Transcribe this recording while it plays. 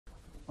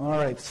All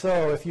right,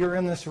 so if you're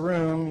in this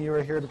room, you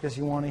are here because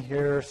you want to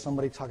hear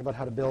somebody talk about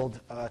how to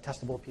build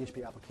testable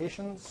PHP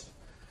applications.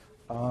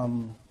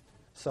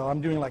 So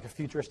I'm doing like a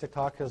futuristic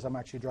talk because I'm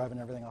actually driving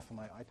everything off of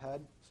my iPad,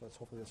 so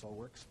hopefully this all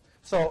works.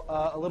 So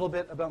a little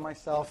bit about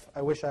myself.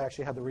 I wish I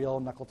actually had the real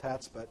knuckle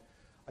tats, but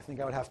I think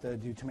I would have to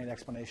do too many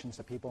explanations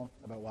to people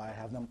about why I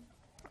have them.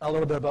 A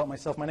little bit about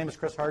myself. My name is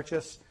Chris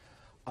Hartjes.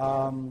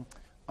 I'm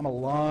a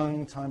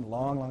long time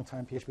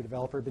PHP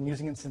developer. Been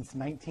using it since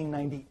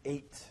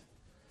 1998.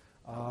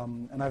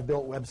 And I've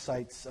built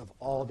websites of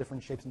all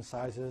different shapes and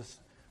sizes,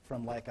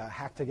 from like a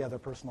hack-together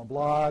personal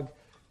blog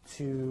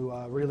to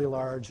a really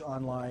large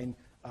online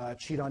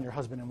cheat on your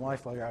husband and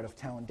wife while you're out of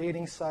town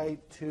dating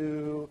site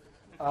to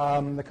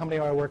the company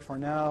I work for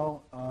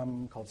now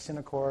called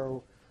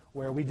Cinecore,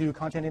 where we do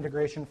content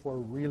integration for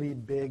really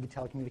big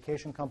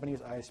telecommunication companies,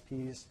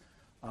 ISPs.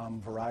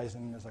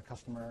 Verizon is a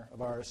customer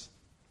of ours.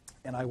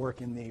 And I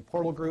work in the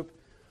portal group,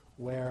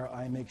 where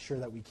I make sure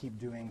that we keep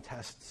doing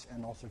tests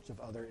and all sorts of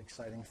other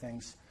exciting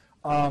things.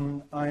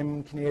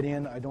 I'm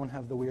Canadian. I don't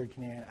have the weird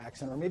Canadian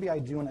accent, or maybe I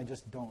do and I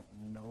just don't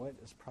know it,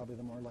 is probably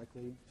the more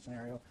likely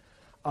scenario.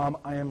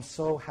 I am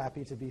so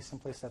happy to be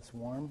someplace that's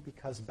warm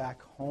because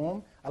back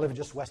home, I live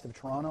just west of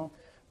Toronto.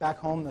 Back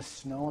home, the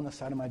snow on the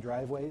side of my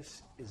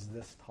driveways is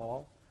this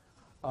tall.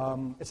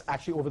 It's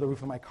actually over the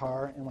roof of my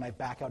car, and when I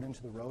back out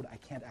into the road, I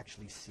can't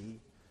actually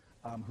see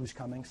who's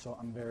coming, so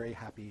I'm very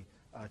happy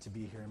to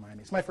be here in Miami.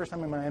 It's my first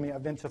time in Miami.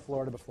 I've been to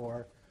Florida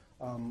before.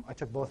 I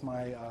took both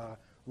my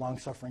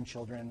long-suffering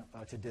children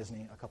to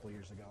Disney a couple of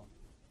years ago.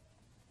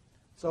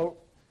 So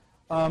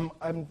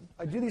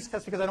I do these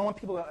tests because I don't want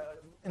people,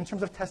 in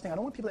terms of testing, I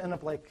don't want people to end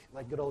up like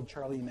good old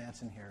Charlie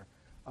Manson here,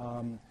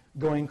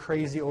 going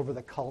crazy over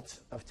the cult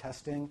of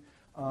testing.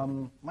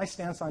 My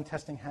stance on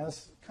testing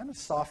has kind of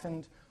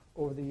softened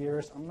over the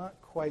years. I'm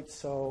not quite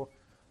so,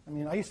 I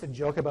mean, I used to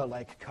joke about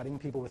like cutting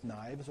people with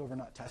knives over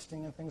not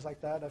testing and things like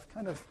that. I've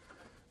kind of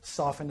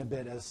softened a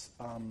bit as,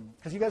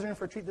 because you guys are in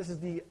for a treat. This is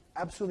the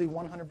absolutely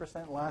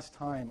 100% last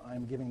time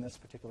I'm giving this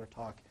particular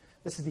talk.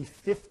 This is the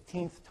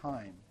 15th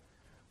time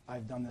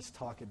I've done this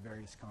talk at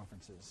various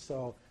conferences.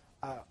 So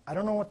I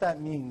don't know what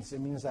that means.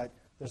 It means that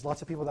there's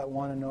lots of people that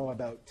want to know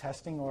about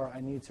testing, or I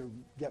need to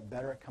get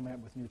better at coming up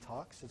with new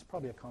talks. It's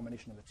probably a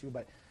combination of the two,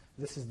 but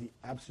this is the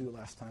absolute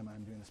last time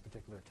I'm doing this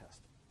particular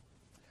test.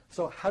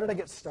 So how did I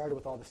get started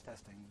with all this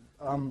testing?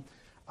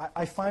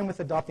 I find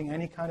with adopting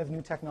any kind of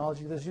new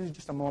technology, there's usually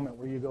just a moment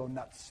where you go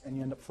nuts and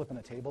you end up flipping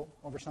a table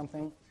over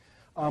something.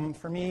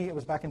 For me, it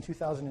was back in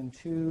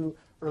 2002,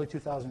 early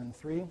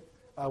 2003,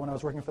 when I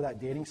was working for that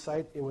dating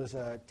site. It was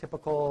a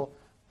typical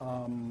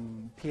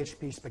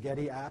PHP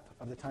spaghetti app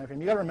of the time frame.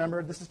 You got to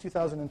remember, this is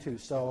 2002,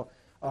 so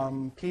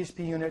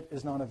PHP unit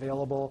is not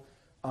available.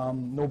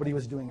 Nobody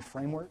was doing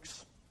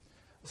frameworks.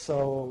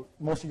 So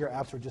most of your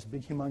apps were just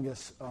big,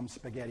 humongous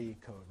spaghetti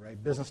code,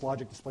 right? Business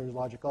logic, display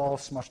logic, all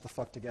smushed the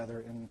fuck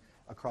together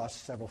across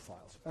several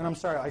files. And I'm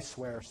sorry, I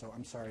swear, so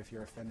I'm sorry if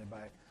you're offended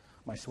by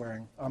my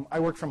swearing. I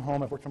work from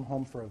home. I've worked from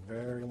home for a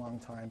very long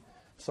time,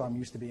 so I'm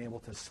used to being able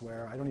to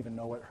swear. I don't even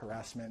know what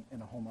harassment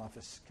in a home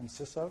office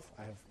consists of.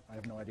 I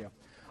have no idea.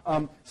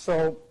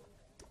 So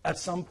at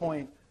some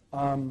point,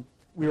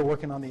 we were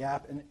working on the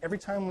app, and every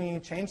time we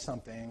changed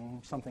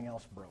something, something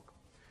else broke.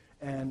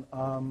 And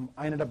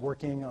I ended up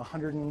working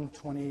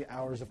 120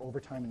 hours of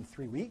overtime in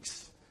 3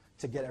 weeks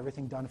to get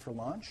everything done for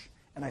launch.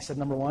 And I said,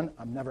 number one,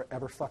 I'm never,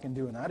 ever fucking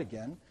doing that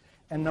again.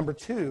 And number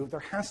two, there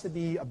has to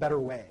be a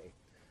better way.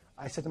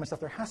 I said to myself,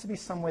 there has to be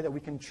some way that we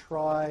can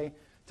try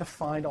to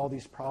find all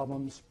these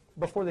problems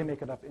before they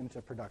make it up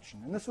into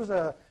production. And this was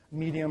a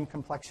medium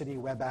complexity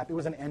web app. It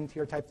was an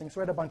N-tier type thing. So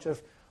we had a bunch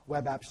of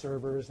web app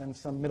servers and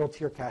some middle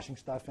tier caching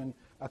stuff and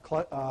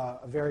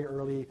a very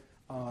early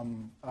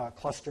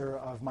cluster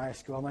of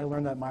MySQL, and I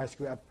learned that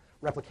MySQL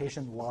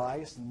replication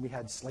lies, and we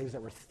had slaves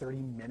that were 30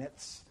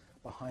 minutes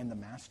behind the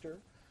master.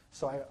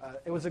 So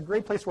it was a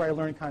great place where I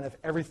learned kind of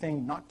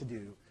everything not to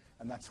do,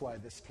 and that's why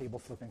this table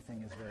flipping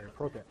thing is very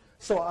appropriate.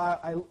 So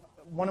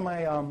one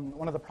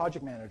of the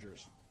project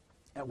managers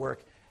at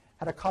work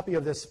had a copy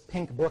of this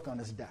pink book on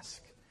his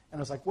desk, and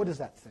I was like, what is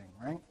that thing,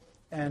 right?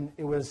 And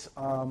it was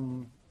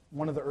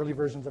one of the early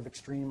versions of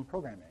Extreme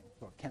Programming,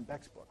 Kent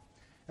Beck's book.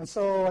 And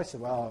so I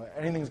said, well,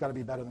 anything's got to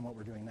be better than what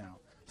we're doing now.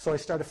 So I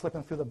started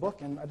flipping through the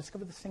book, and I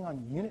discovered this thing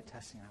on unit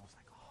testing. And I was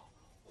like,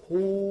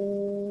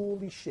 oh,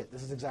 holy shit,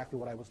 this is exactly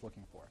what I was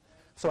looking for.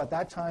 So at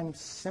that time,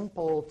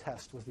 simple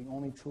test was the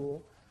only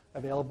tool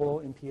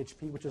available in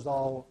PHP, which is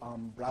all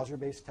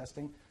browser-based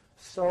testing.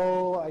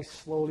 So I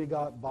slowly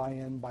got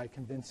buy-in by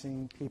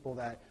convincing people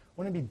that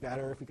wouldn't it be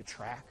better if we could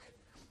track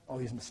all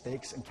these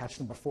mistakes and catch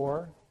them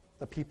before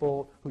the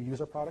people who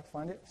use our product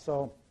find it.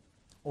 So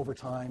over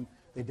time,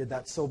 they did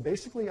that. So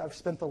basically, I've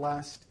spent the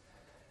last,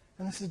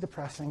 and this is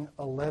depressing,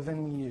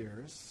 11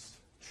 years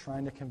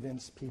trying to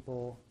convince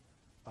people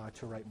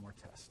to write more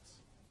tests.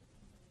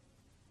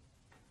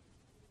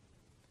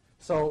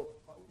 So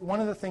one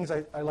of the things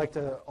I like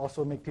to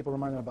also make people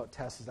remind them about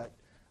tests is that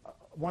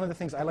one of the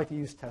things I like to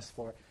use tests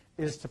for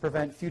is to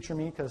prevent future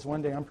me, because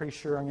one day I'm pretty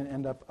sure I'm going to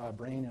end up a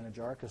brain in a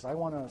jar, because I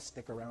want to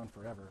stick around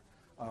forever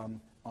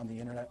on the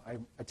internet.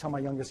 I tell my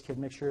youngest kid,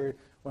 make sure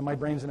when my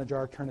brain's in a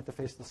jar, turn it to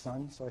face the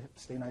sun, so I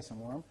stay nice and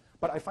warm.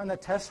 But I find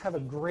that tests have a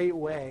great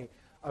way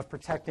of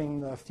protecting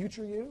the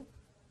future you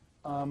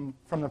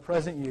from the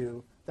present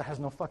you that has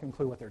no fucking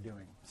clue what they're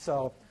doing.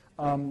 So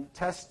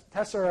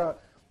tests are,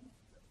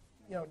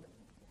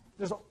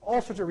 there's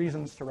all sorts of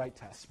reasons to write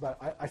tests, but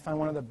I find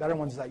one of the better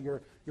ones is that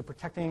you're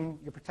protecting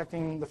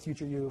the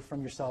future you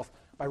from yourself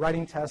by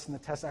writing tests, and the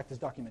tests act as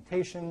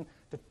documentation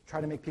to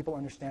try to make people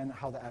understand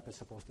how the app is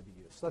supposed to be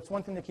used. So that's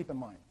one thing to keep in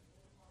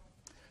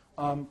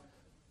mind.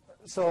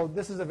 So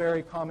this is a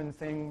very common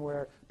thing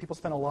where people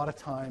spend a lot of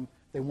time,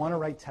 they want to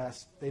write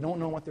tests, they don't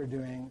know what they're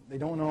doing, they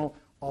don't know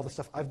all the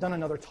stuff. I've done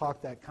another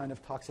talk that kind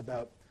of talks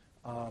about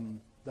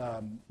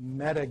the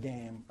meta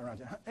game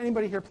around it.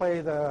 Anybody here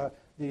play the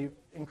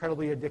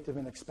incredibly addictive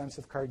and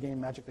expensive card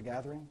game Magic the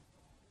Gathering?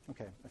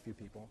 Okay, a few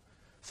people.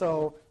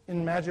 So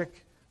in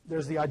Magic,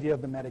 there's the idea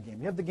of the meta game.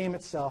 You have the game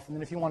itself, and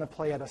then if you want to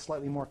play at a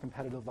slightly more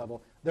competitive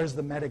level, there's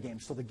the meta game.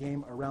 So the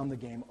game around the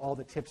game, all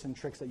the tips and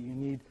tricks that you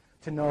need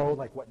to know,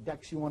 like what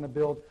decks you want to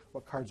build,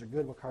 what cards are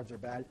good, what cards are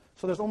bad.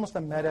 So there's almost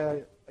a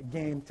meta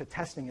game to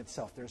testing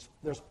itself.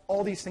 There's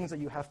all these things that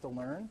you have to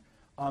learn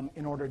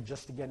in order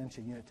just to get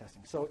into unit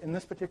testing. So in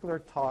this particular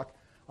talk,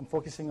 I'm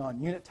focusing on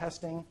unit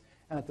testing,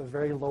 and at the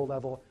very low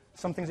level,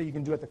 some things that you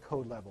can do at the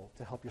code level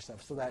to help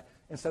yourself, so that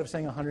instead of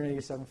saying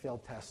 187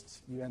 failed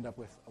tests, you end up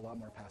with a lot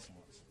more passing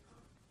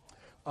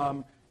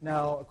ones.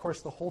 Now, of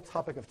course, the whole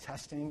topic of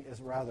testing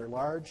is rather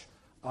large.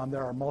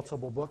 There are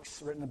multiple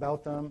books written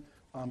about them.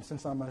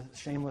 Since I'm a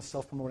shameless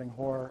self-promoting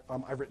whore,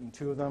 I've written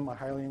 2 of them. I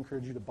highly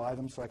encourage you to buy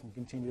them so I can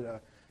continue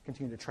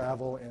to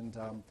travel and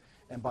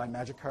buy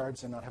Magic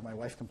cards and not have my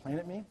wife complain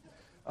at me.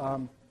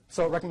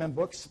 So I recommend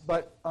books.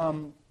 But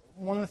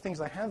one of the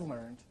things I have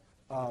learned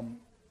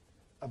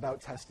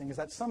about testing is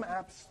that some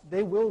apps,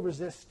 they will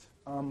resist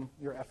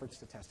your efforts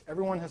to test.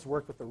 Everyone has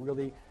worked with a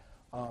really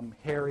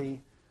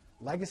hairy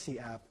legacy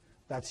app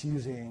that's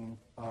using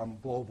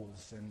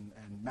globals and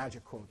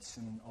magic quotes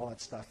and all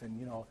that stuff.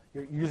 And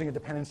you're using a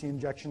dependency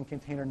injection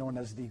container known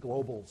as the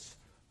globals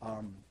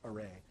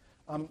array.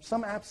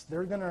 Some apps,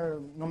 they're going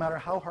to, no matter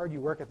how hard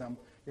you work at them,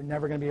 you're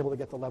never going to be able to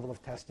get the level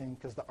of testing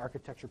because the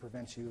architecture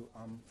prevents you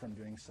from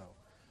doing so.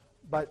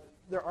 But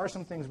there are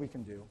some things we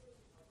can do.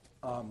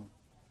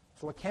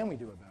 So what can we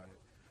do about it?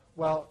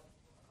 Well,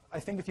 I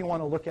think if you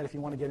want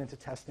to get into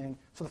testing,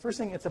 so the first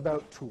thing, it's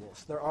about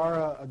tools. There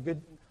are a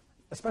good,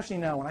 especially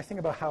now, when I think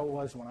about how it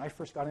was when I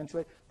first got into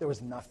it, there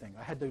was nothing.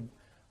 I had to,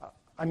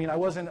 I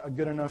wasn't a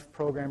good enough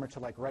programmer to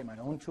write my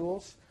own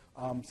tools.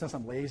 Since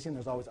I'm lazy and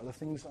there's always other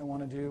things I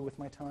want to do with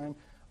my time.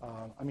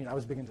 I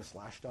was big into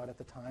Slashdot at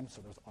the time,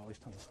 so there's always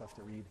tons of stuff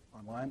to read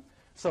online.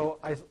 So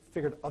I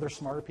figured other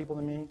smarter people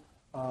than me,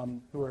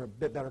 who are a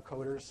bit better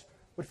coders,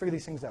 would figure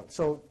these things out.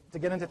 So to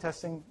get into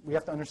testing, we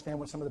have to understand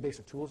what some of the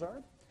basic tools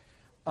are.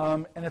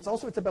 And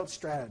it's about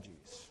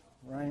strategies,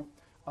 right?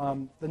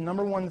 The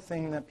number one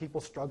thing that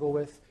people struggle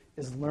with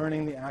is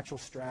learning the actual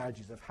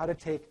strategies of how to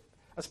take,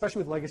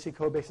 especially with legacy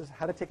code bases,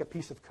 how to take a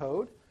piece of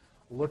code,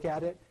 look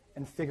at it,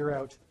 and figure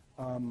out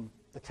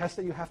the test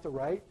that you have to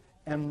write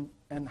and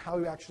how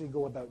you actually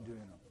go about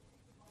doing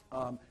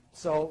them.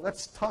 So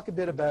let's talk a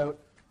bit about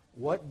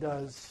what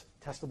does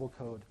testable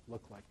code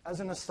look like.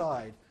 As an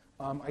aside,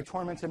 I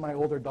tormented my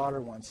older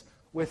daughter once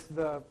with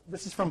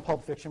this is from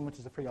Pulp Fiction, which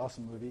is a pretty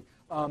awesome movie.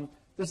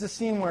 There's a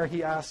scene where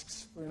he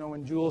asks,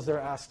 when Jules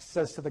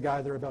says to the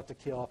guy they're about to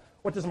kill,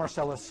 what does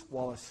Marcellus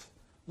Wallace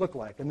look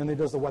like? And then he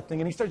does the what thing,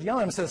 and he starts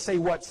yelling and says, say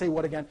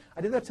what again?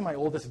 I did that to my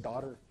oldest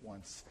daughter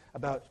once.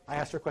 I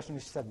asked her a question,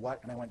 and she said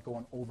what, and I went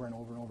going over and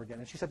over and over again.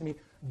 And she said to me,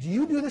 do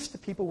you do this to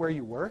people where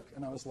you work?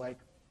 And I was like,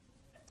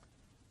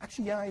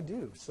 actually, yeah, I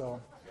do. So,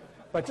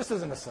 but just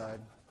as an aside.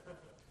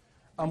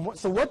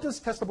 So what does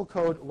testable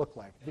code look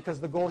like? Because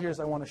the goal here is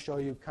I want to show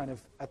you kind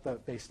of at the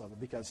base level,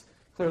 because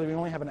clearly we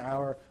only have an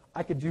hour.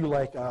 I could do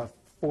like a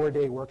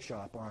 4-day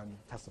workshop on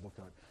testable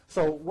code.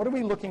 So what are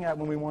we looking at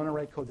when we want to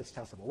write code that's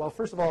testable? Well,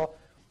 first of all,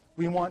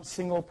 we want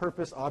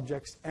single-purpose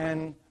objects.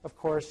 And, of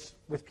course,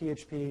 with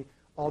PHP,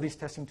 all these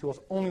testing tools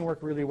only work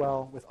really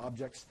well with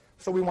objects.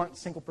 So we want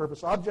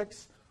single-purpose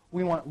objects.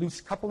 We want loose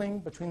coupling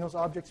between those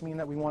objects, meaning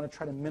that we want to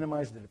try to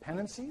minimize the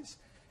dependencies.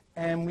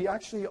 And we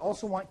actually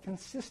also want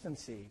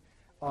consistency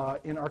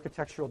in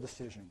architectural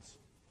decisions.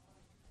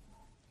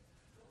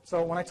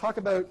 So when I talk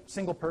about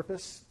single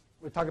purpose,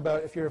 we talk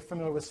about, if you're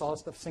familiar with solid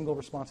stuff, single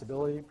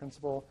responsibility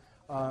principle.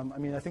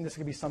 I think this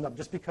could be summed up.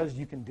 Just because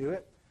you can do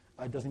it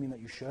doesn't mean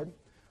that you should.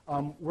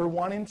 We're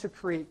wanting to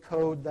create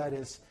code that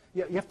is,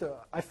 you have to,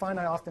 I find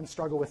I often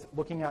struggle with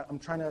I'm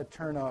trying to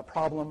turn a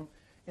problem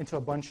into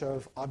a bunch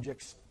of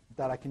objects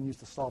that I can use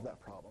to solve that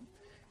problem.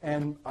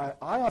 And I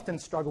often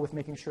struggle with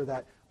making sure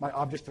that my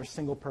objects are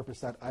single purpose,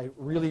 that I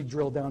really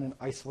drill down and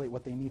isolate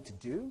what they need to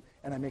do,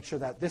 and I make sure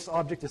that this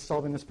object is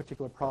solving this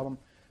particular problem,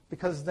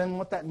 because then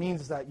what that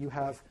means is that you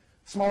have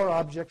smaller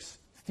objects,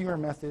 fewer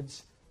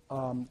methods,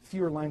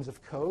 fewer lines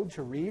of code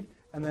to read,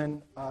 and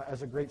then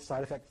as a great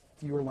side effect,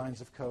 fewer lines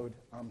of code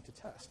to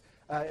test.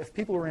 If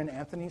people were in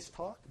Anthony's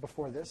talk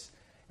before this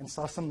and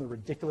saw some of the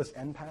ridiculous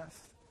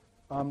NPath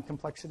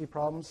complexity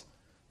problems,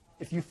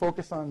 if you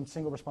focus on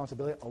single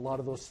responsibility, a lot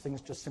of those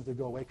things just simply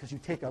go away because you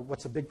take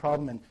what's a big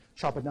problem and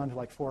chop it down to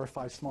like 4 or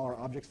 5 smaller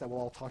objects that will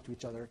all talk to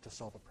each other to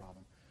solve a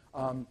problem.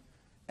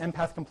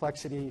 NPath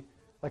complexity,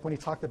 like when he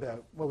talked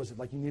about, what was it,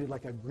 like you needed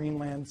like a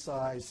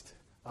Greenland-sized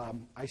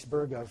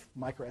iceberg of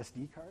micro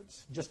SD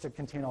cards just to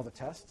contain all the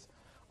tests.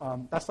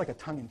 That's like a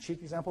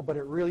tongue-in-cheek example, but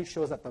it really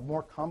shows that the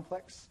more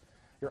complex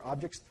your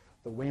objects,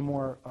 the way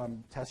more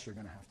tests you're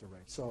going to have to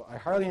write. So I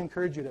highly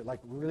encourage you to like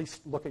really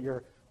look at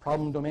your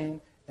problem domain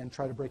and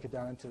try to break it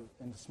down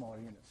into smaller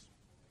units.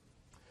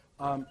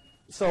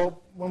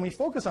 So when we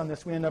focus on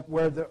this, we end up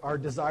where our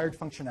desired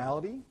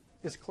functionality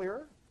is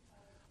clearer,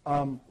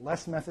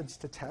 less methods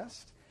to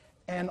test,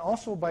 and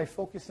also by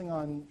focusing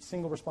on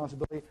single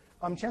responsibility,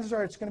 chances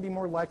are it's going to be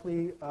more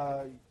likely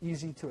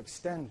easy to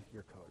extend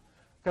your code.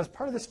 Because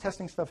part of this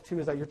testing stuff, too,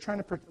 is that you're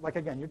trying to,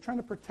 you're trying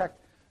to protect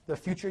the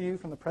future you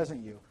from the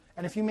present you.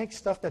 And if you make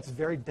stuff that's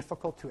very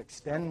difficult to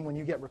extend when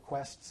you get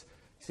requests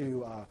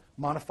to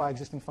modify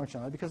existing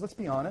functionality, because let's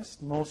be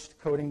honest, most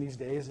coding these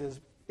days is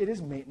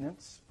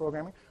maintenance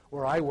programming.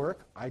 Where I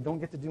work, I don't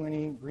get to do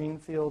any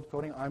greenfield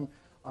coding.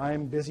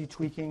 I'm busy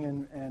tweaking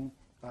and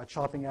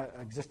chopping at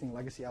existing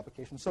legacy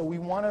applications. So we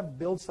want to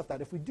build stuff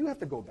that if we do have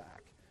to go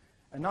back,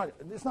 and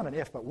it's not an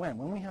if, but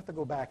when we have to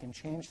go back and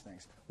change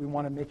things, we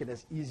want to make it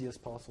as easy as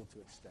possible to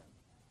extend.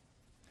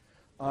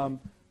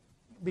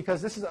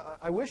 Because this is,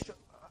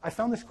 I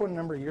found this code a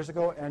number of years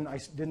ago, and I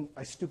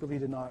stupidly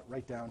did not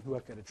write down who I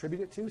could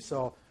attribute it to.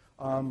 So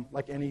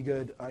like any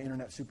good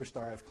internet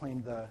superstar, I've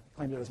claimed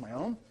it as my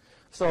own.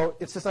 So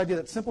it's this idea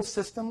that simple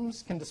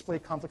systems can display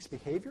complex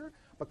behavior,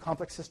 but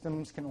complex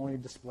systems can only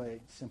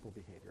display simple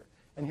behavior.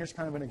 And here's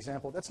kind of an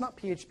example that's not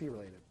PHP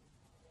related.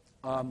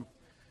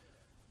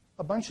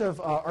 A bunch of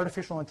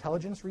artificial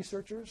intelligence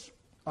researchers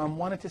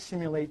wanted to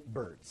simulate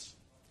birds.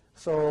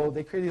 So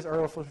they created these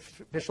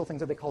artificial things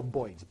that they called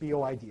BOIDs,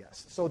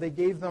 B-O-I-D-S. So they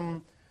gave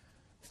them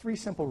 3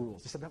 simple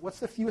rules. They said, what's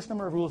the fewest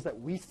number of rules that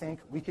we think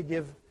we could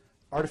give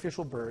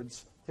artificial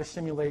birds to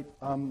simulate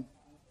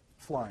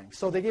flying?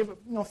 So they gave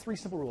 3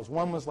 simple rules.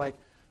 One was like,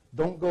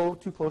 don't go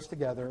too close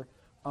together.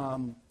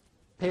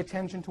 Pay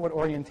attention to what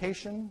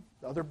orientation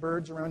the other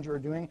birds around you are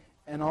doing,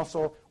 and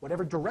also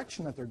whatever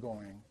direction that they're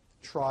going,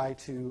 try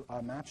to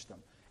match them.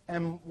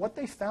 And what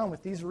they found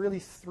with these really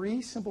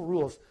 3 simple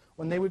rules,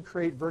 when they would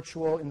create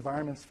virtual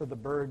environments for the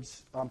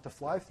birds to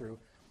fly through,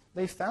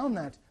 they found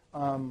that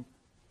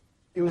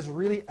it was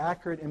really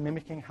accurate in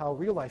mimicking how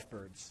real-life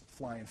birds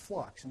fly in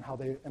flocks and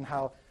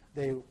how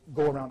they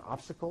go around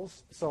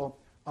obstacles. So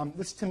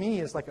this, to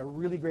me, is like a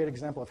really great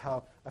example of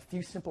how a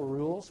few simple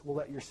rules will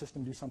let your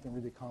system do something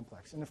really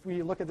complex. And if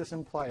we look at this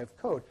imply of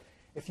code,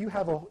 if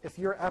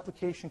your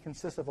application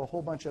consists of a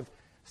whole bunch of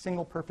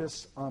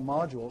single-purpose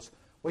modules,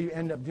 what you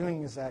end up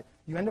doing is that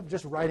you end up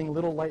just writing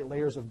little light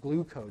layers of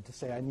glue code to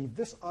say, I need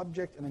this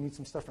object, and I need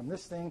some stuff from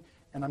this thing,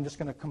 and I'm just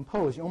going to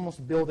compose. You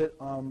almost build it,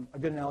 a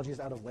good analogy is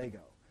out of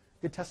Lego.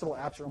 Good testable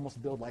apps are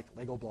almost built like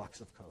Lego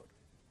blocks of code.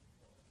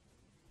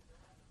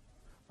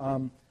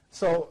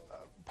 So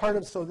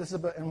this is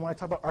about, and when I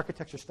talk about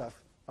architecture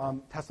stuff,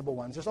 testable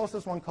ones, there's also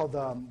this one called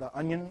the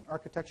onion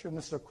architecture, and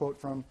this is a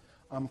quote from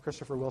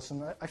Christopher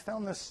Wilson. I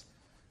found this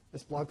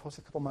blog post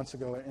a couple months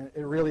ago, and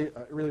it really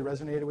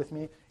resonated with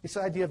me. It's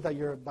the idea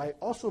that by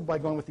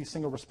going with these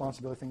single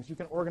responsibility things, you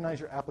can organize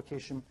your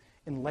application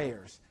in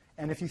layers.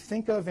 And if you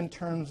think of in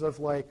terms of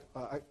like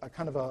a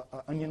kind of a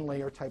onion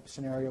layer type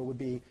scenario would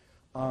be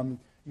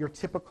your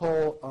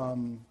typical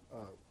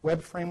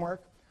web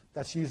framework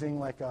that's using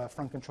like a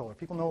front controller.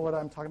 People know what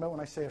I'm talking about when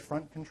I say a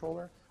front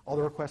controller. All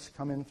the requests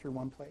come in through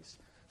one place.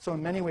 So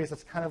in many ways,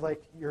 it's kind of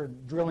like you're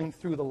drilling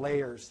through the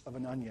layers of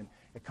an onion.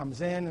 It comes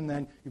in, and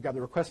then you've got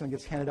the request, and it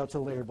gets handed out to a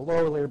layer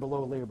below, a layer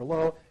below, a layer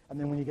below. And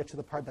then when you get to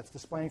the part that's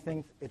displaying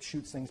things, it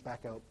shoots things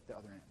back out the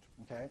other end.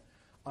 Okay?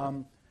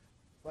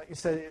 Like you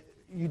said,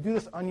 you do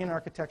this onion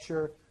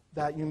architecture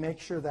that you make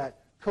sure that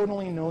code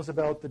only knows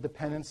about the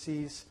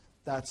dependencies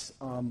that's,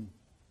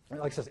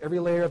 like it says, every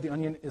layer of the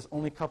onion is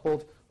only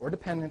coupled or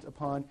dependent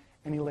upon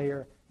any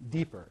layer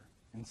deeper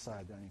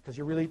inside the onion. Because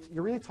you're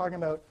really talking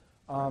about,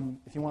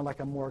 if you want like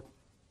a more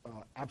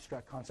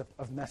abstract concept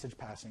of message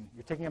passing.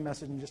 You're taking a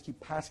message and you just keep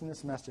passing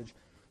this message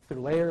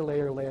through layer,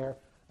 layer, layer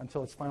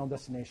until its final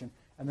destination,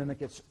 and then it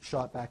gets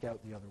shot back out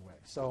the other way.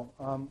 So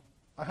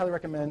I highly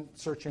recommend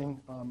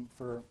searching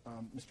for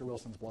Mr.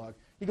 Wilson's blog.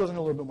 He goes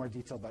into a little bit more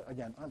detail, but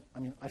again,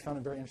 I found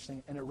it very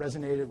interesting, and it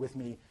resonated with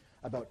me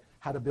about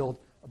how to build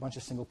a bunch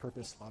of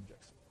single-purpose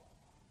objects.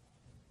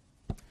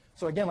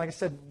 So again, like I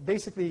said,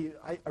 basically,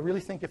 I really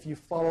think if you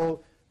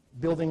follow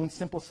building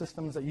simple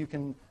systems that you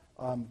can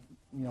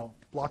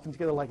block them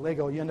together like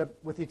Lego, you end up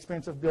with the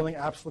experience of building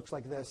apps looks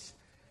like this,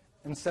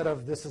 instead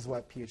of this is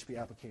what PHP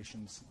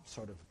applications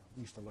sort of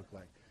used to look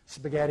like.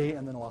 Spaghetti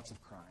and then lots of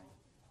crying.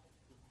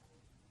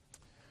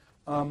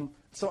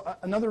 So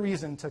another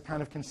reason to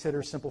kind of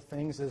consider simple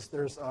things is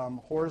there's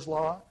Hoare's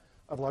law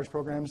of large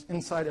programs.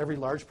 Inside every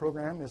large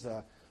program is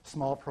a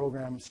small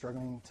program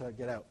struggling to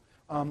get out.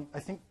 I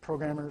think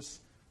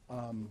programmers,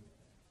 I'm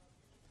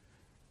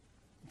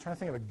trying to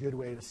think of a good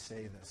way to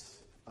say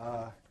this.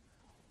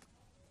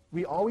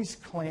 We always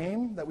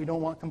claim that we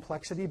don't want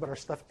complexity, but our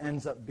stuff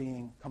ends up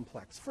being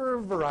complex for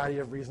a variety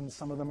of reasons.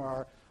 Some of them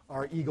are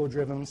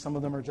ego-driven. Some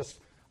of them are just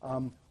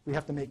we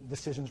have to make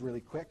decisions really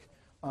quick.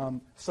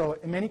 So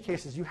in many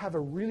cases, you have a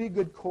really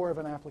good core of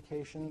an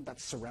application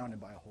that's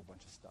surrounded by a whole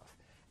bunch of stuff.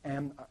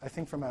 And I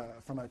think from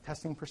a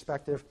testing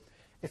perspective,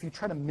 if you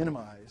try to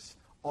minimize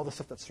all the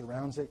stuff that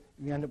surrounds it,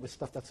 you end up with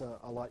stuff that's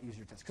a lot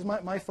easier to test.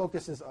 Because my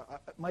focus is,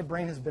 my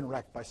brain has been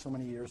wrecked by so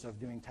many years of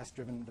doing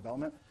test-driven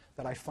development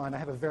that I find I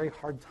have a very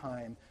hard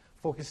time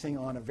focusing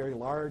on a very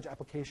large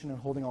application and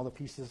holding all the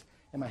pieces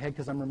in my head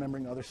because I'm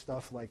remembering other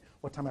stuff like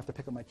what time I have to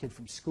pick up my kid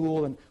from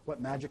school and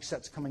what magic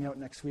set's coming out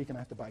next week and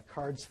I have to buy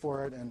cards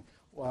for it and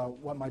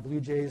what my Blue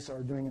Jays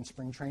are doing in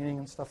spring training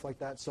and stuff like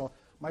that. So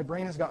my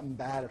brain has gotten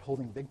bad at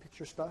holding big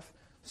picture stuff.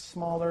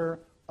 Smaller,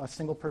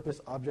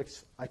 single-purpose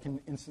objects, I can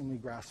instantly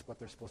grasp what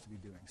they're supposed to be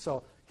doing.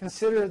 So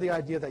consider the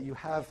idea that you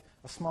have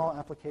a small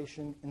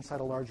application inside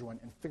a larger one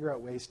and figure out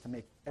ways to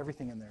make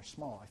everything in there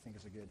small, I think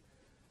is a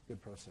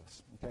good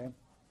process. Okay?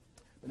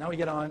 But now we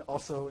get on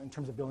also in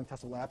terms of building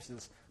testable apps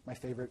is my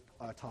favorite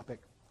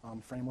topic,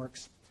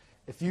 frameworks.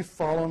 If you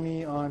follow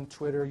me on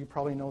Twitter, you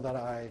probably know that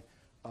I,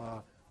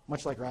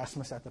 much like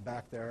Rasmus at the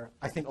back there,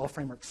 I think all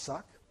frameworks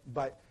suck,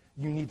 but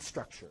you need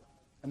structure.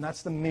 And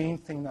that's the main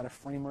thing that a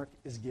framework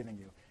is giving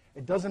you.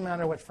 It doesn't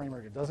matter what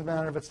framework. It doesn't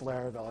matter if it's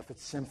Laravel, if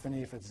it's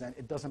Symfony, if it's Zen.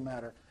 It doesn't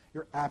matter.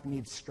 Your app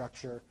needs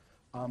structure.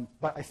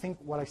 But I think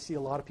what I see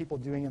a lot of people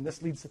doing, and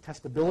this leads to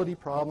testability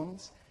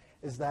problems,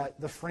 is that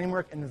the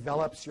framework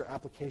envelops your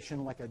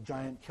application like a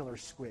giant killer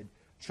squid,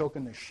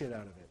 choking the shit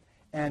out of it.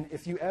 And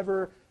if you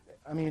ever,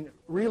 I mean,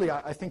 really,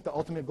 I think the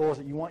ultimate goal is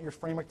that you want your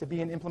framework to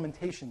be an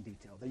implementation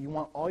detail, that you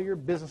want all your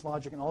business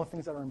logic and all the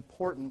things that are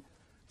important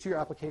to your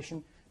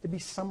application to be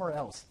somewhere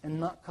else and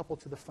not coupled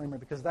to the framework,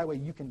 because that way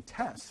you can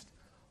test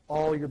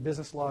all your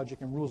business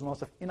logic and rules and all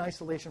stuff in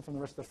isolation from the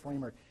rest of the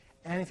framework.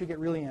 And if you get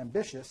really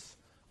ambitious,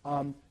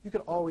 you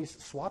could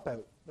always swap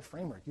out the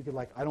framework. You could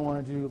like, I don't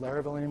want to do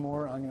Laravel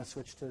anymore, I'm going to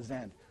switch to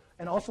Zen.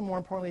 And also more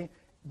importantly,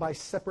 by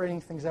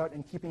separating things out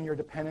and keeping your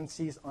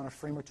dependencies on a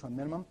framework to a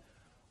minimum,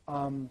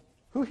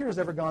 who here has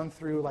ever gone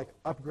through like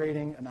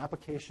upgrading an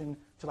application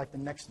to like the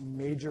next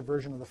major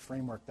version of the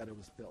framework that it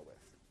was built with?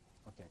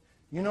 Okay.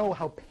 You know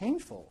how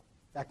painful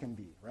that can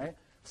be, right?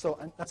 So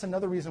that's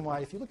another reason why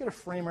if you look at a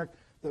framework,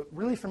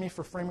 really for me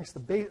for frameworks,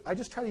 I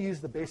just try to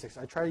use the basics.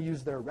 I try to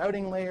use their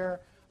routing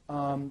layer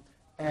and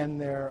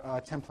their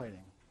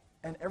templating.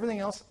 And everything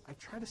else I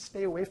try to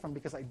stay away from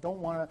because I don't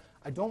want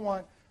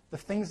the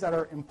things that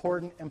are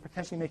important and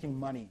potentially making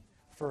money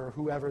for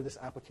whoever this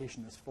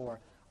application is for,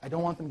 I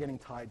don't want them getting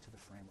tied to the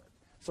framework.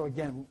 So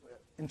again,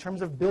 in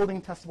terms of building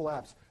testable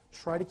apps,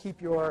 try to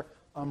keep your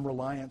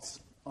reliance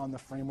on the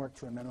framework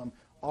to a minimum.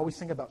 Always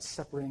think about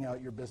separating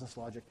out your business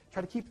logic.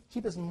 Try to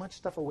keep as much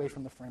stuff away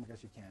from the framework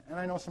as you can. And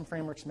I know some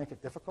frameworks make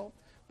it difficult,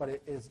 but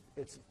it's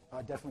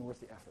definitely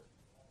worth the effort.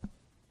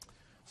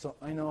 So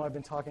I know I've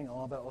been talking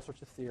all about all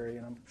sorts of theory,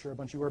 and I'm sure a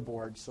bunch of you are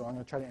bored, so I'm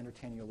going to try to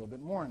entertain you a little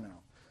bit more now.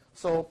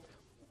 So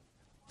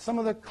some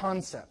of the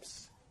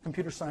concepts,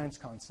 computer science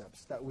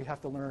concepts, that we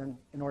have to learn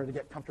in order to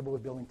get comfortable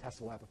with building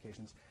testable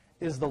applications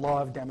is the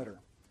law of Demeter.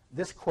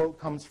 This quote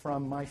comes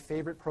from my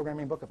favorite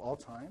programming book of all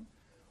time,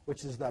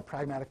 which is The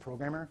Pragmatic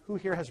Programmer. Who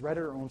here has read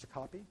it or owns a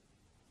copy?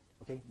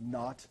 Okay,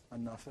 not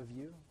enough of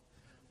you.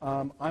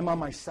 I'm on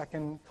my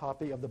second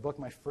copy of the book.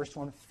 My first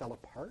one fell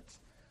apart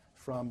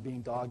from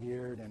being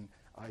dog-eared, and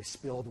I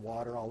spilled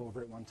water all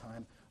over it one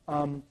time.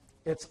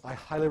 I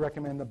highly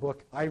recommend the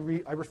book. I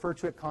refer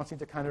to it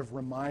constantly to kind of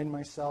remind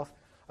myself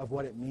of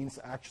what it means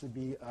to actually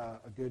be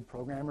a good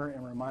programmer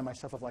and remind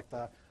myself of like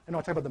I know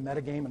I talk about the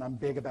metagame, and I'm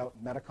big about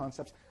meta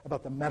concepts,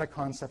 about the meta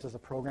concepts as a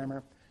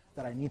programmer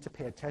that I need to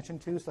pay attention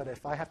to, so that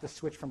if I have to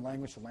switch from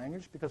language to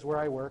language, because where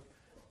I work,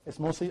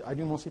 I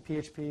do mostly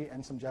PHP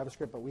and some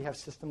JavaScript, but we have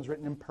systems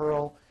written in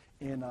Perl.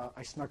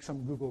 I snuck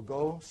some Google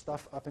Go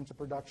stuff up into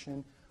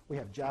production. We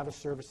have Java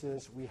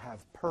services. We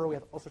have Perl. We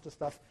have all sorts of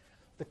stuff.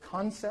 The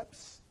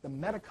concepts, the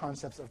meta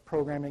concepts of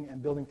programming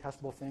and building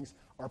testable things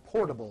are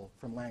portable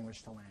from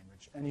language to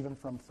language and even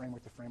from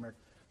framework to framework.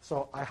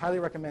 So I highly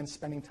recommend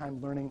spending time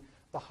learning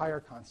the higher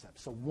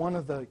concepts. So one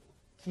of the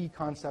key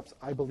concepts,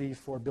 I believe,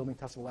 for building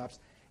testable apps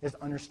is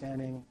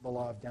understanding the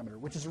law of Demeter,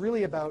 which is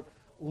really about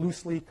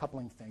loosely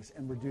coupling things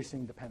and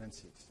reducing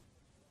dependencies.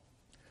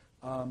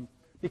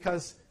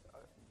 Because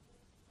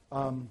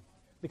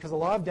the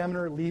law of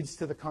Demeter leads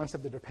to the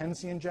concept of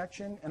dependency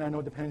injection, and I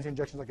know dependency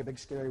injection is like a big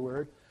scary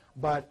word,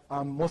 but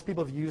most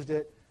people have used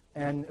it,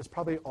 and it's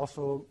probably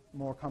also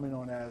more commonly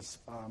known as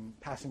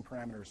passing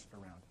parameters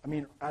around. I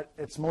mean, at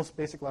its most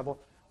basic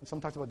level, when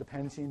someone talks about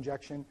dependency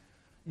injection,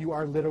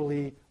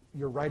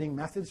 you're writing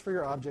methods for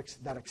your objects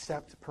that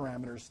accept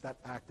parameters that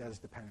act as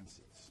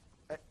dependencies.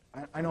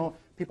 I know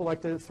people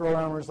like to throw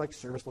around words like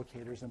service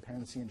locators and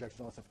dependency injections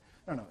and all that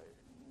stuff. No,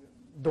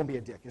 don't be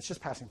a dick. It's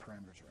just passing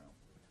parameters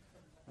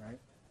around, right?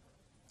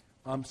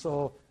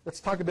 So let's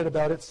talk a bit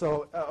about it.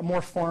 So a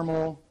more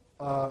formal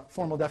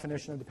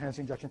definition of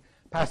dependency injection: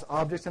 pass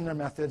objects and their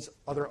methods,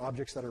 other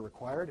objects that are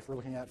required, if we're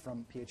looking at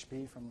from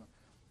PHP, from an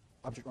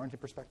object-oriented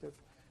perspective.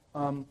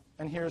 And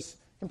here's,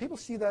 can people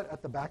see that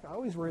at the back? I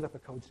always worry that the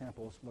code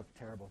samples look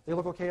terrible. They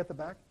look okay at the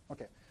back?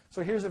 Okay.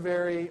 So here's a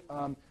very,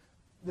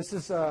 this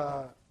is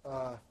a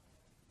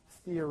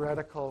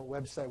theoretical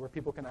website where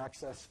people can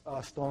access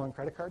stolen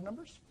credit card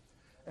numbers.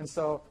 And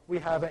so we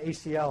have an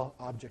ACL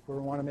object where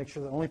we want to make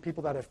sure that only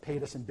people that have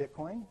paid us in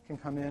Bitcoin can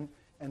come in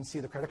and see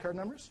the credit card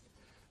numbers.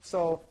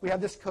 So we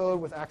have this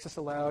code with access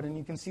allowed, and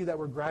you can see that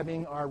we're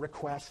grabbing our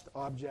request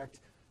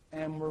object,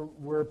 and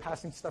we're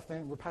passing stuff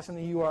in. We're passing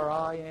the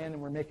URI in,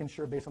 and we're making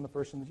sure based on the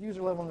person's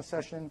user level in the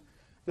session,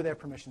 do they have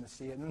permission to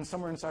see it. And then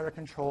somewhere inside our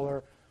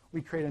controller,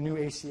 we create a new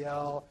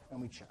ACL,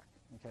 and we check.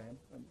 Okay?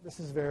 This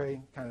is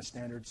very kind of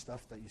standard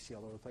stuff that you see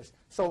all over the place.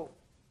 So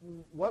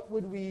what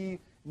would we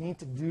need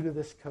to do to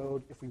this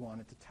code if we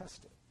wanted to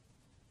test it?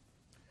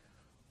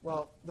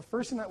 Well, the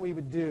first thing that we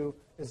would do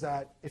is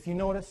that if you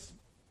notice, is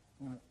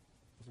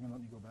it going to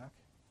let me go back?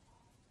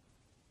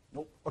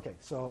 Nope. Okay,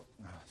 so,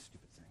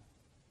 stupid thing.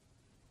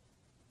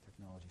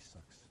 Technology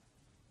sucks.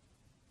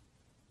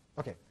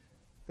 Okay,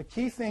 the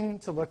key thing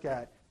to look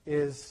at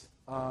is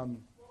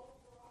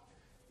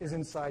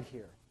inside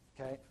here.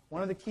 Okay?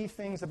 One of the key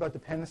things about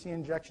dependency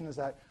injection is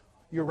that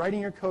you're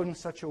writing your code in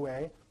such a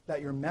way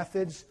that your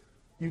methods,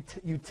 you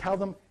tell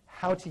them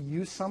how to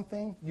use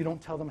something, you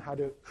don't tell them how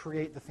to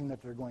create the thing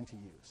that they're going to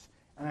use.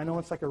 And I know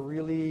it's like a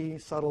really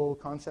subtle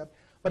concept,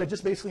 but it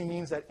just basically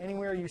means that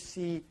anywhere you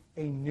see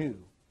a new,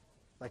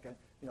 like a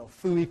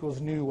foo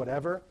equals new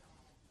whatever,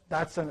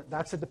 that's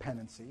a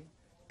dependency,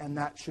 and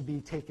that should be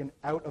taken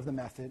out of the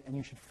method, and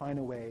you should find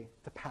a way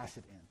to pass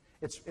it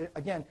in.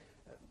 Again,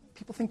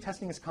 people think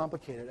testing is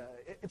complicated.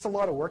 It's a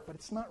lot of work, but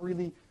it's not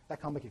really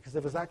that complicated, because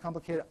if it was that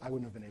complicated, I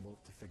wouldn't have been able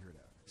to figure it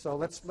out. So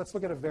let's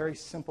look at a very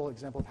simple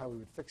example of how we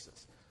would fix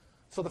this.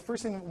 So the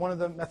first thing, one of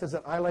the methods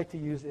that I like to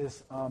use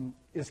is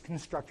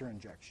constructor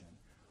injection,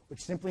 which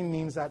simply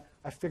means that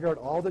I figure out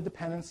all the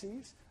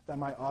dependencies that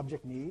my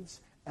object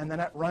needs, and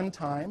then at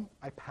runtime,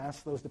 I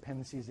pass those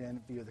dependencies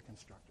in via the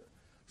constructor.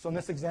 So in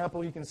this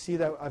example, you can see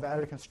that I've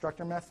added a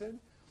constructor method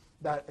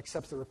that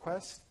accepts the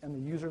request and the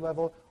user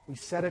level. We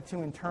set it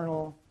to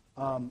internal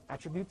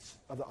attributes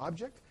of the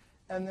object,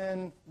 and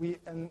then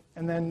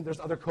then there's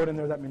other code in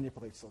there that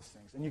manipulates those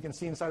things. And you can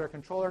see inside our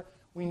controller,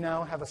 we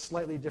now have a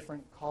slightly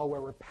different call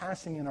where we're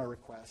passing in our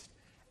request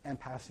and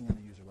passing in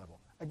the user level.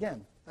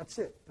 Again, that's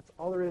it. That's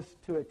all there is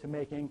to it, to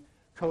making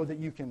code that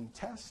you can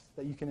test,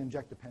 that you can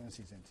inject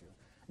dependencies into.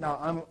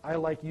 Now, I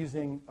like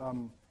using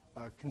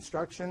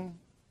constructor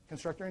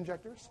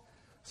injectors.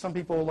 Some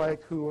people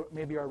who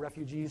maybe are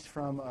refugees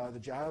from the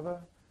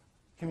Java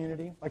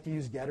community like to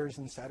use getters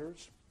and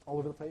setters all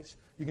over the place.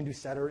 You can do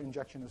setter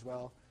injection as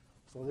well.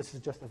 So this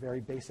is just a very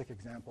basic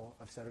example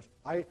of setters.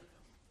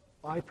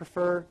 I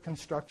prefer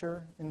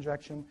constructor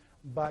injection,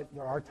 but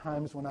there are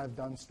times when I've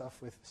done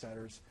stuff with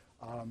setters.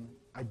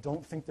 I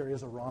don't think there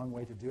is a wrong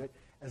way to do it.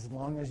 As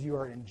long as you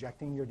are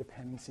injecting your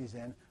dependencies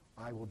in,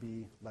 I will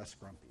be less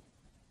grumpy.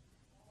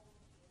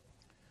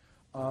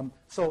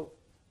 So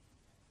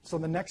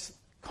the next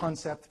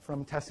concept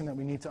from testing that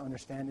we need to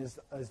understand is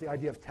the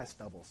idea of test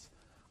doubles.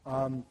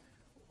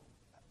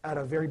 At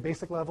a very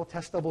basic level,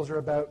 test doubles are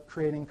about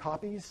creating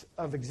copies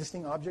of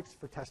existing objects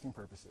for testing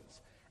purposes.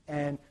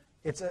 And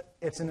it's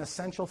an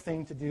essential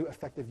thing to do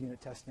effective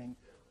unit testing.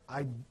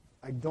 I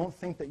don't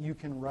think that you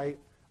can write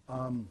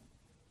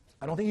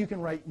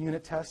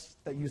unit tests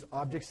that use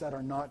objects that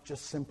are not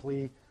just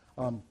simply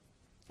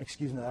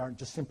that aren't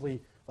just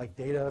simply like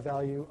data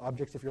value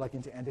objects, if you're like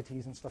into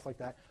entities and stuff like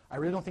that. I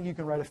really don't think you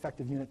can write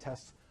effective unit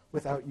tests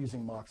without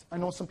using mocks. I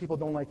know some people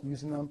don't like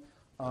using them,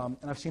 and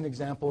I've seen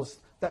examples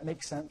that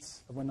make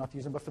sense of when not to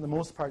use them. But for the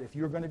most part, if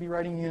you're going to be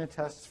writing unit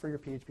tests for your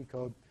PHP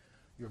code,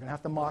 you're going to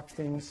have to mock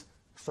things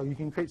so you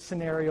can create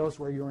scenarios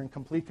where you're in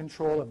complete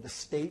control of the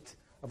state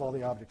of all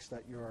the objects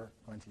that you're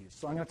going to use.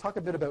 So I'm going to talk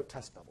a bit about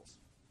test doubles.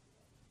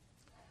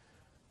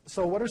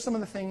 So what are some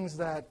of the things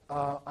that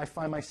I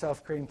find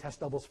myself creating test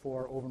doubles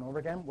for over and over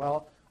again?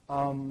 Well,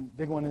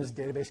 big one is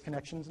database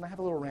connections, and I have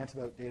a little rant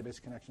about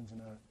database connections in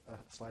a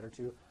slide or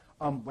two.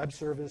 Web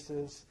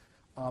services,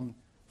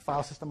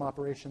 file system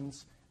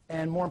operations,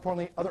 and more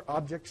importantly, other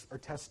objects or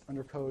tests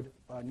under code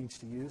needs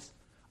to use.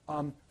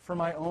 For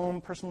my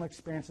own personal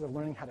experiences of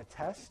learning how to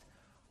test,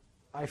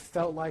 I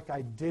felt like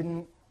I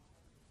didn't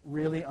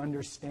really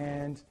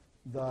understand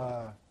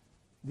the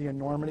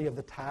enormity of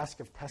the task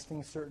of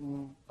testing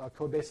certain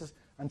code bases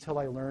until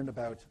I learned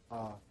about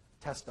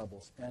test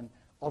doubles and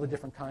all the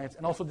different kinds,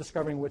 and also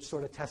discovering which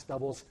sort of test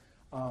doubles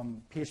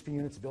PHP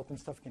units built-in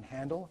stuff can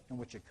handle and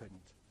which it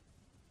couldn't,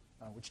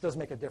 which does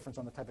make a difference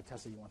on the type of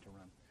test that you want to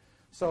run.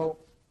 So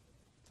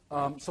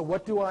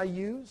what do I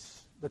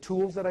use? The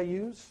tools that I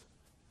use?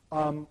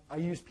 I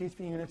use PHP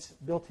units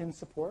built-in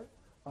support.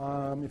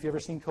 If you've ever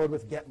seen code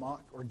with getMock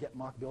or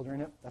getMock builder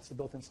in it, that's the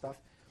built-in stuff.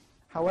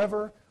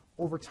 However,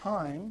 over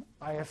time,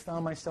 I have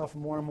found myself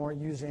more and more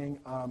using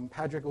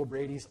Patrick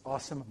O'Brady's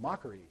awesome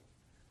mockery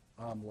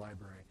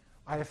library.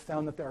 I have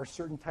found that there are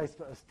certain types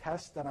of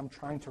tests that I'm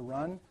trying to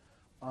run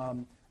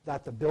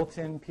that the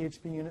built-in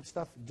PHP unit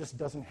stuff just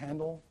doesn't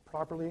handle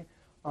properly.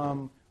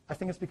 I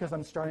think it's because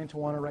I'm starting to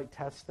want to write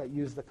tests that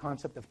use the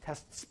concept of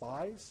test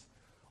spies,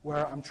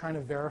 where I'm trying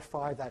to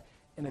verify that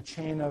in a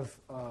chain of,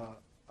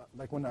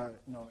 like when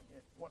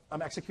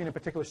I'm executing a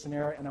particular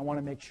scenario and I want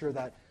to make sure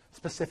that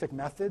specific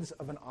methods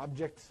of an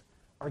object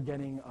are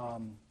getting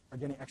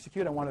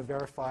executed. I want to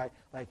verify,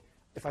 like,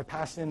 if I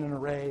pass in an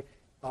array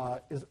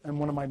in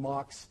one of my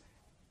mocks,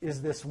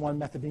 is this one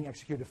method being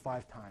executed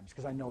 5 times?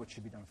 Because I know it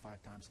should be done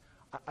 5 times.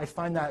 I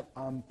find that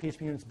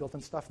PHP units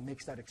built-in stuff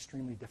makes that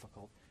extremely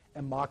difficult,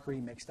 and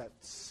Mockery makes that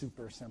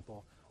super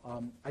simple.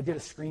 I did a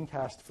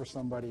screencast for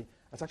somebody.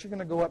 That's actually going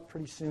to go up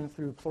pretty soon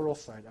through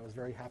Pluralsight. I was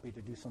very happy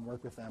to do some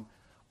work with them.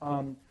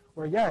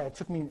 Where, yeah, it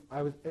took me,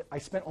 I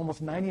spent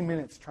almost 90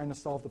 minutes trying to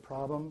solve the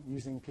problem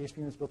using PHP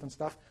units built-in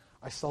stuff.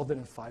 I solved it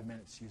in 5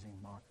 minutes using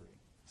Mockery.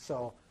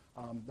 So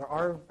there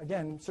are,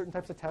 again, certain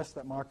types of tests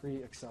that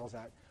Mockery excels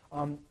at.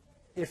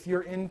 If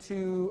you're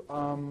into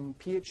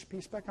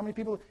PHP spec, how many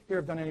people here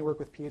have done any work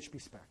with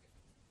PHP spec?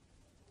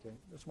 Okay,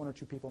 there's 1 or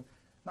 2 people.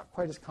 Not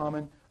quite as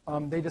common.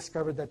 They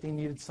discovered that they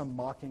needed some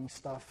mocking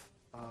stuff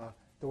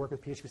to work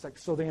with PHP spec,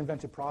 so they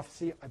invented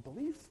Prophecy. I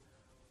believe,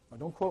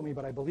 don't quote me,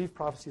 but I believe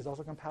Prophecy is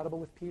also compatible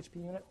with PHP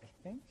unit, I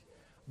think.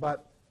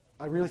 But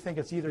I really think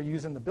it's either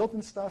using the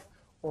built-in stuff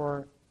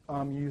or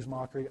you use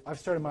Mockery. I've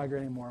started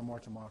migrating more and more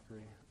to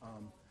Mockery.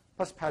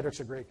 Plus, Patrick's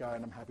a great guy,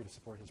 and I'm happy to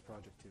support his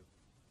project, too.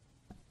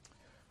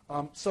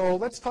 So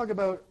let's talk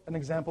about an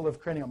example of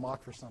creating a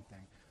mock for something.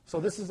 So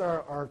this is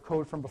our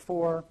code from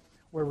before,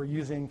 where we're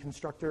using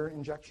constructor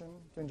injection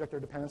to inject our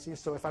dependencies.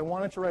 So if I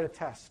wanted to write a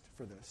test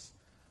for this,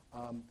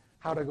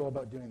 how do I go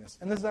about doing this?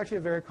 And this is actually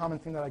a very common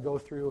thing that I go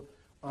through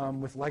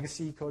with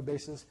legacy code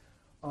bases.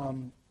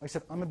 Like I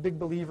said, I'm a big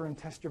believer in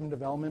test-driven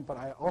development, but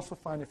I also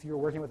find if you're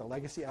working with a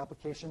legacy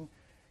application,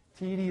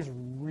 TD is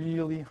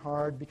really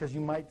hard because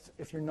you might,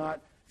 if you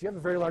have a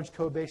very large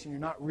code base and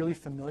you're not really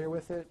familiar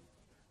with it,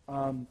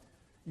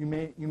 you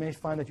may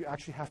find that you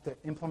actually have to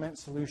implement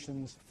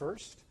solutions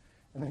first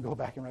and then go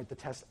back and write the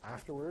tests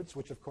afterwards,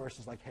 which of course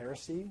is like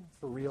heresy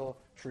for real,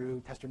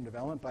 true test-driven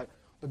development. But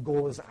the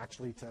goal is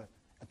actually to,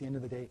 at the end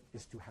of the day,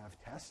 is to have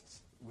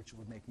tests, which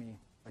would make me,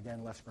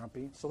 again, less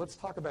grumpy. So let's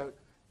talk about,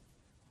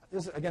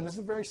 this is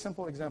a very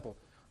simple example.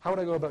 How would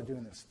I go about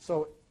doing this?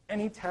 So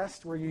any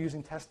test where you're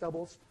using test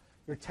doubles,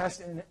 your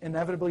test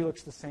inevitably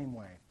looks the same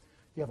way.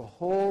 You have a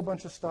whole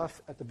bunch of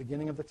stuff at the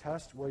beginning of the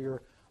test where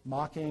you're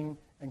mocking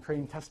and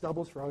creating test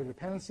doubles for all your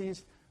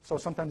dependencies. So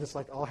sometimes it's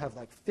like I'll have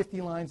like 50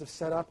 lines of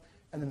setup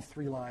and then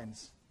 3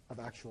 lines of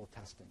actual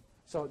testing.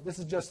 So this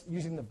is just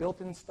using the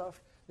built-in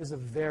stuff. This is a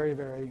very,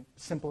 very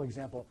simple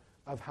example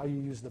of how you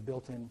use the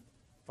built-in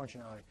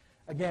functionality.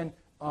 Again,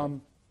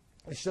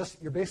 it's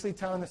just you're basically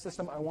telling the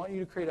system, I want you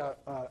to create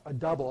a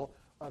double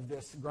of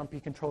this grumpy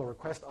controller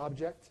request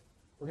object.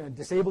 We're going to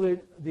disable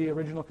the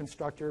original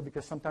constructor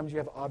because sometimes you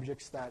have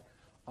objects that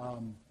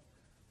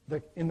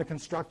in the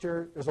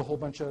constructor, there's a whole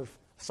bunch of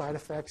side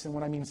effects. And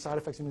when I mean side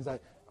effects, it means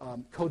that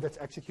code that's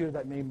executed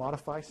that may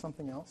modify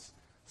something else.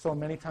 So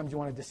many times you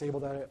want to disable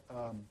that,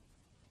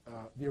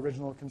 the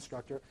original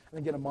constructor, and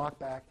then get a mock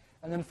back.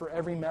 And then for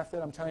every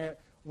method, I'm telling you,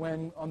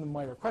 when on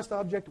my request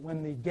object,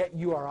 when the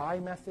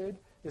getURI method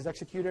is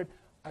executed,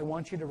 I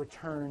want you to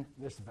return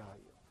this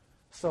value.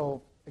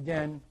 So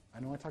again, I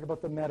know I talk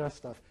about the meta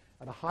stuff.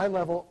 At a high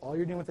level, all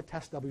you're doing with the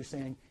test double, you're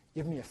saying,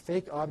 give me a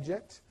fake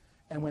object,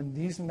 and when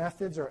these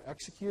methods are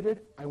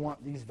executed, I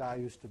want these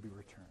values to be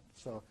returned.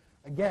 So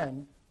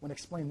again, when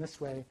explained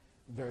this way,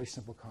 very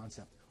simple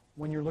concept.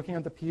 When you're looking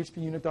at the PHP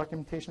unit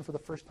documentation for the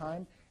first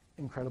time,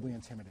 incredibly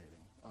intimidating.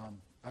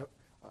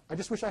 I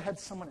just wish I had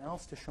someone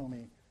else to show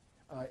me.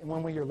 In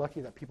one way, you're lucky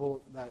that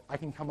I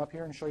can come up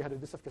here and show you how to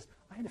do this stuff, because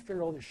I had to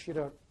figure all this shit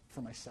out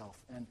for myself.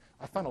 And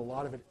I found a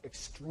lot of it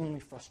extremely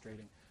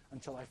frustrating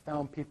until I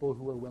found people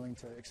who were willing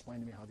to explain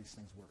to me how these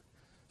things work.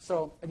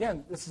 So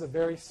again, this is a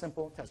very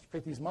simple test.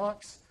 Create these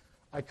mocks.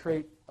 I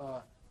create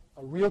a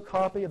real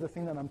copy of the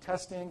thing that I'm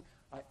testing.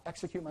 I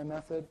execute my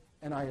method,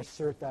 and I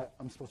assert that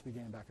I'm supposed to be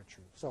getting back a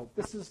true. So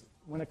this is,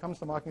 when it comes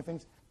to mocking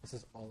things, this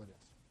is all it is.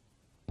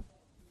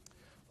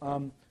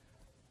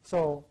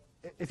 So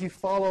if you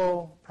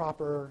follow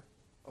proper,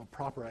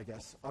 I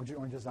guess,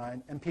 object-oriented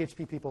design, and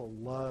PHP people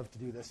love to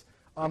do this,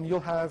 you'll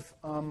have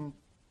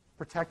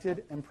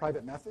protected and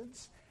private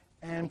methods,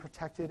 and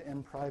protected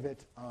and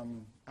private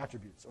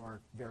attributes or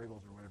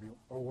variables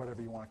or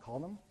whatever you want to call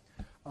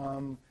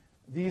them.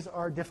 These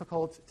are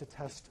difficult to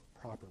test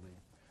properly.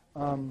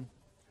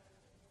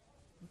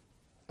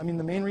 I mean,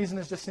 the main reason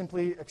is just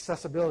simply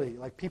accessibility.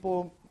 Like,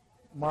 people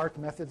mark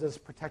methods as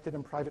protected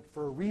and private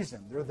for a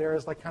reason. They're there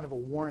as like kind of a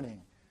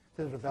warning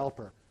to the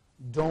developer.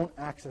 Don't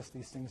access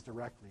these things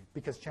directly,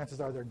 because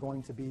chances are they're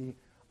going to be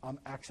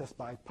accessed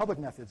by public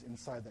methods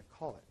inside that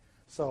call it.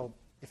 So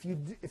if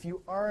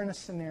you are in a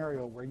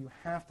scenario where you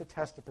have to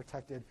test a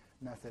protected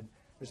method,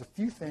 there's a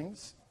few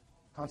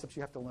concepts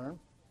you have to learn.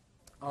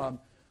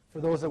 For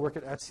those that work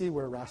at Etsy,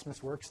 where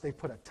Rasmus works, they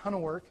put a ton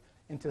of work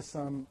into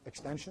some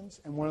extensions,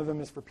 and one of them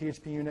is for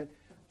PHP unit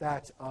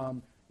that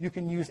you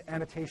can use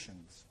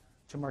annotations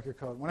to mark your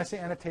code. When I say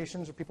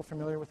annotations, are people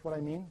familiar with what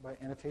I mean by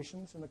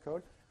annotations in the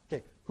code?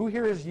 Okay, who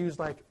here has used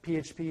like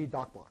PHP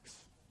doc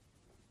blocks?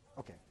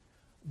 Okay,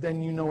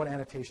 then you know what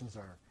annotations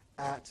are.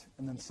 At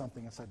and then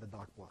something inside the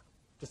doc block.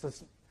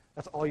 Just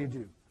that's all you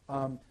do.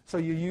 So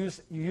you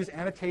use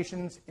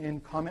annotations in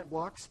comment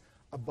blocks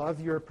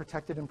above your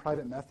protected and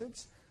private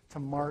methods to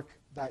mark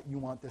that you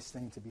want this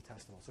thing to be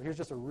testable. So here's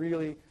just a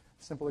really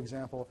simple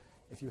example.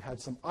 If you had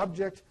some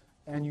object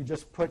and you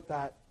just put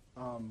that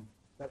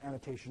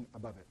annotation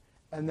above it.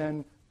 And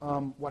then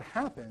what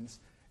happens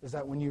is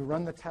that when you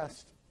run the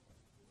test,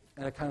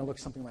 and it kind of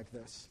looks something like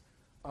this,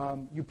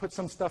 you put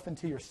some stuff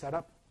into your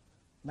setup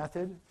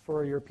method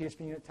for your PHP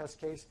unit test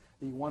case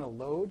that you want to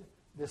load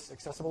this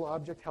accessible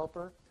object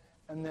helper,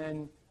 and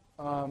then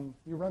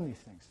you run these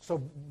things.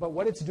 But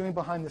what it's doing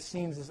behind the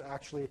scenes is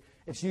actually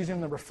it's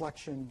using the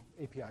reflection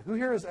API. Who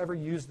here has ever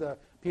used the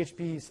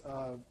PHP's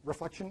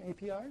reflection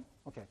API?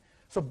 Okay.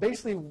 So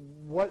basically,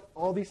 what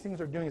all these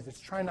things are doing is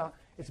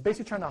it's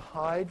basically trying to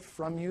hide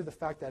from you the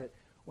fact that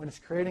when it's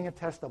creating a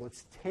test double,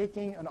 it's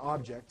taking an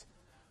object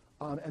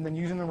and then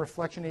using the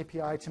reflection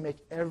API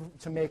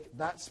to make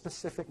that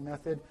specific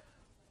method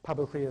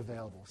publicly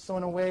available. So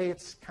in a way,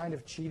 it's kind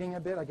of cheating a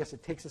bit. I guess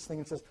it takes this thing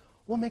and says,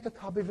 we'll make a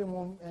copy of it,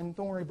 and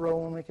don't worry, bro,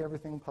 we'll make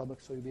everything public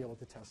so you'll be able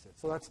to test it.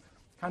 So that's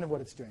kind of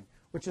what it's doing,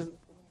 which is,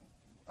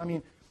 I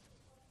mean,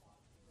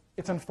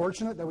 it's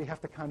unfortunate that we have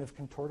to kind of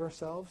contort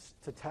ourselves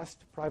to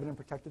test private and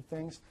protected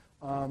things.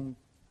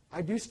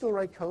 I do still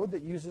write code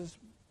that uses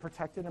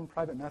protected and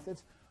private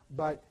methods,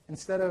 but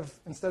instead of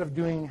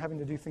having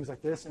to do things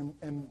like this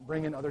and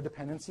bring in other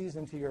dependencies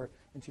into your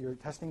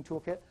testing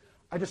toolkit,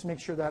 I just make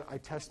sure that I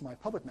test my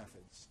public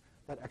methods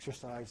that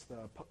exercise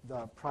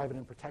the private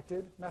and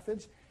protected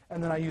methods,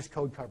 and then I use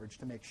code coverage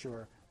to make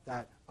sure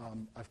that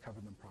I've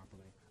covered them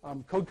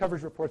properly. Code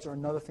coverage reports are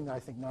another thing that I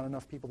think not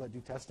enough people that do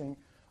testing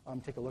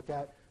take a look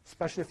at,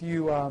 especially if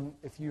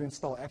you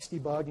install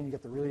Xdebug and you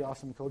get the really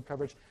awesome code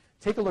coverage.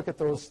 Take a look at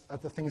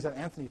the things that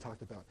Anthony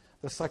talked about,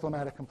 the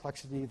cyclomatic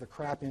complexity, the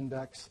crap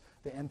index,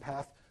 the end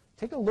path.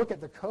 Take a look at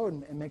the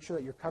code and make sure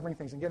that you're covering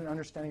things and get an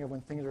understanding of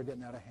when things are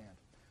getting out of hand.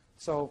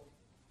 So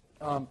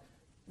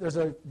there's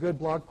a good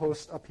blog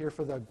post up here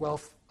for the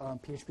Guelph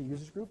PHP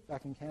users group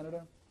back in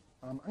Canada.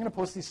 I'm going to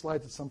post these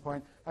slides at some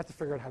point. I have to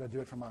figure out how to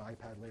do it from my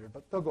iPad later,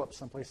 but they'll go up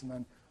someplace, and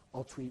then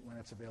I'll tweet when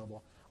it's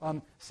available.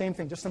 Same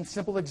thing, just some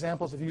simple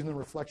examples of using the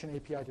reflection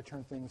API to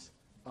turn things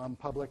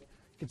public.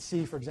 You could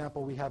see, for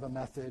example, we have a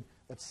method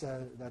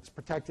that's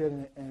protected,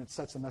 and it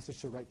sets a message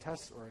to write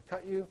tests or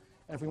cut you.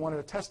 And if we wanted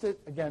to test it,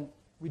 again,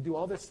 we do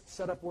all this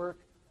setup work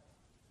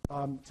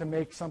to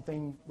make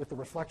something with the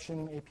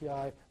reflection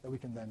API that we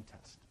can then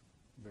test.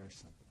 Very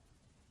simple.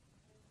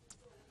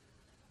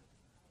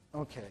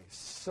 Okay,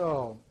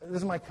 so this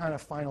is my kind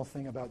of final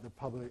thing about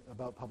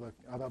about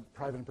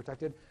private and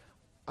protected.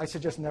 I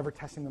suggest never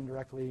testing them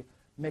directly.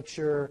 Make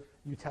sure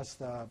you test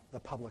the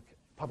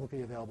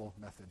publicly available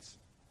methods.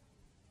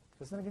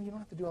 Because then again, you don't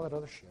have to do all that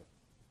other shit.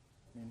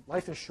 I mean,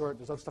 life is short.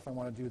 There's other stuff I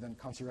want to do than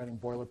constantly writing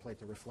boilerplate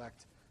to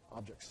reflect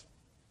objects.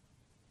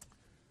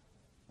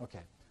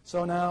 Okay,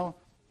 so now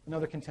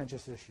another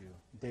contentious issue,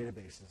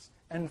 databases.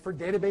 And for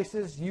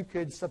databases, you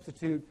could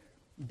substitute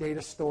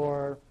data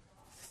store,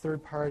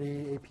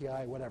 third-party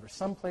API, whatever,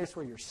 some place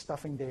where you're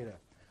stuffing data.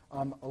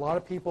 A lot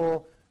of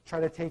people try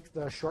to take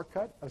the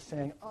shortcut of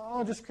saying, oh,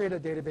 I'll just create a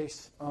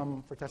database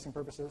for testing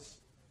purposes.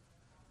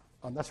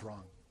 That's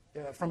wrong.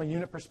 From a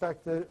unit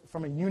perspective,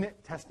 from a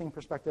unit testing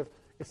perspective,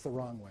 it's the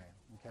wrong way,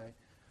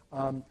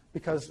 okay?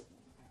 Because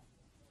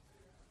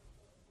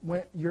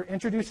when you're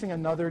introducing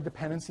another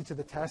dependency to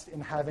the test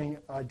and having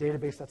a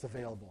database that's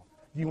available.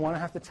 Do you want to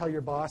have to tell your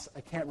boss,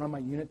 I can't run my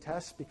unit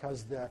tests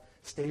because the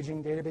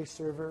staging database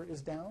server is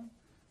down?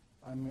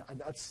 I mean,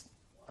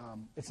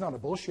 it's not a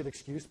bullshit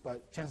excuse,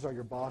 but chances are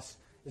your boss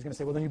is going to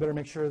say, well, then you better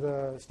make sure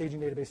the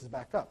staging database is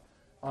backed up.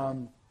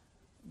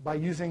 By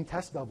using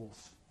test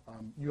doubles,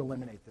 you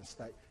eliminate this.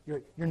 That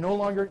you're no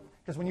longer,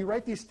 because when you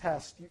write these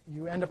tests,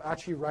 you end up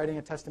actually writing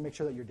a test to make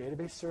sure that your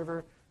database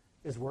server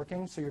is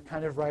working. So you're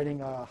kind of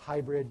writing a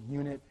hybrid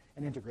unit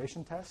and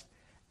integration test.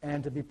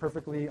 And to be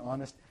perfectly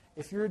honest,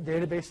 if your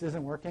database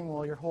isn't working,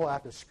 well, your whole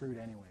app is screwed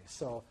anyway.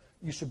 So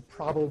you should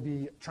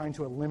probably be trying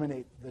to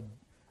eliminate the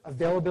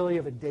availability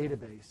of a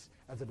database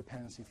as a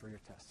dependency for your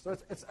test. So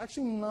it's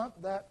actually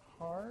not that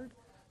hard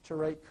to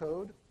write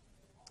code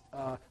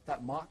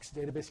that mocks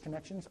database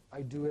connections.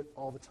 I do it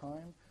all the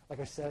time. Like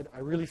I said, I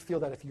really feel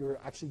that if you're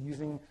actually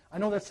using, I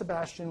know that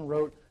Sebastian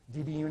wrote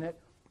DBUnit.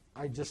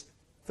 I just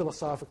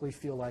philosophically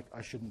feel like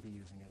I shouldn't be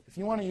using it. If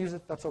you want to use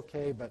it, that's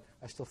okay, but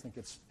I still think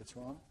it's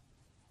wrong.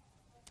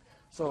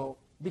 So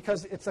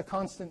because it's a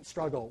constant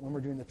struggle when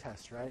we're doing the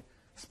test, right?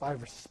 Spy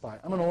versus spy.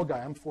 I'm an old guy.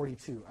 I'm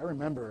 42. I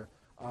remember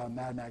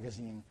Mad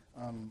Magazine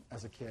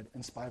as a kid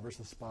and Spy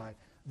versus Spy.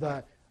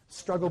 The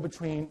struggle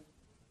between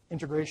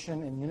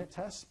integration and unit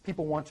tests.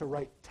 People want to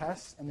write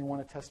tests and they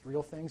want to test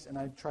real things, and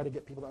I try to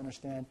get people to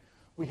understand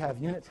we have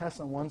unit tests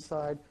on one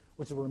side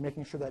which is we're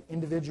making sure that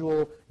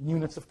individual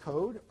units of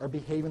code are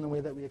behaving the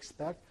way that we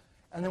expect.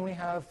 And then we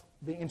have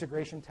the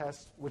integration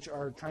tests, which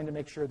are trying to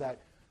make sure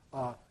that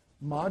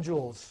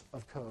modules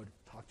of code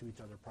talk to each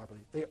other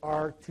properly. They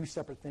are two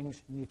separate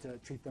things. You need to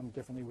treat them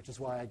differently, which is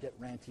why I get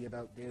ranty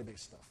about database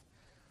stuff.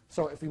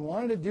 So if we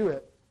wanted to do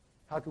it,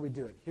 how could we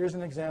do it? Here's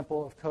an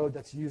example of code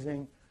that's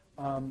using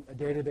a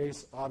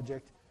database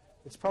object.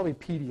 It's probably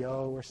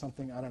PDO or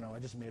something. I don't know. I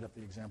just made up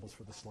the examples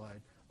for the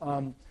slide.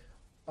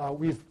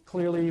 We've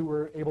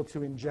were able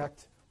to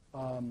inject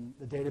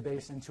the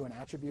database into an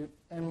attribute,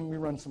 and we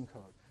run some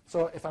code.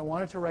 So if I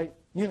wanted to write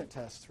unit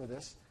tests for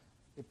this,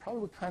 it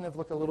probably would kind of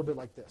look a little bit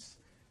like this.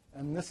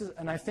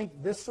 And I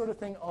think this sort of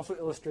thing also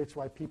illustrates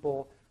why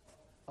people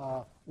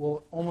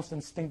will almost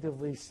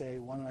instinctively say,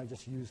 why don't I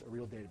just use a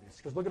real database?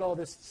 Because look at all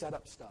this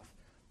setup stuff.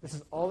 This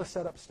is all the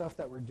setup stuff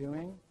that we're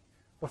doing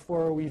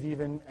before we've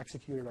even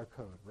executed our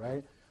code,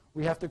 right?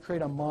 We have to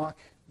create a mock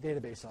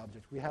database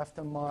object. We have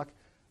to mock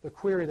the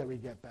query that we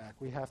get back.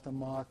 We have to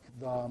mock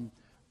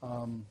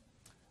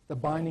the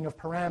binding of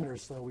parameters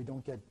so we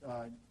don't get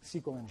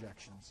SQL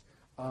injections.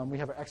 We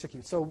have our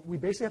execute. So we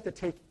basically have to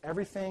take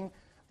everything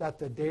that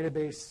the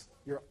database,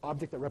 your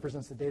object that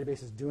represents the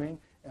database is doing,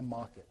 and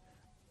mock it,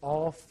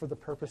 all for the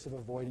purpose of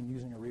avoiding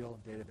using a real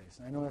database.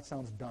 And I know that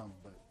sounds dumb,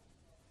 but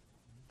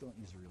don't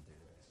use a real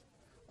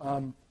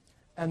database.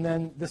 And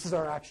then this is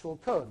our actual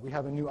code. We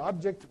have a new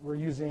object. We're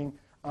using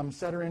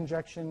setter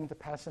injection to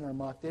pass in our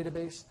mock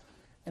database.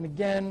 And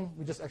again,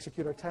 we just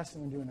execute our test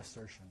and we do an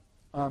assertion.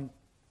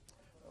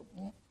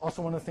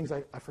 Also, one of the things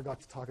I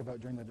forgot to talk about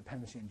during the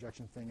dependency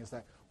injection thing is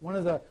that one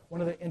of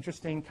the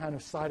interesting kind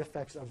of side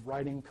effects of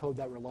writing code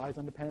that relies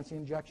on dependency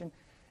injection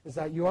is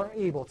that you are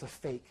able to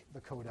fake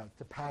the code out,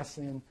 to pass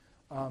in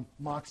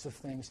mocks of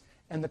things.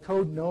 And the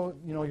code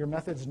your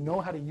methods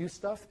know how to use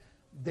stuff.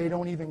 They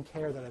don't even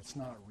care that it's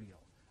not real.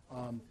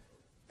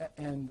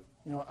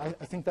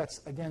 I think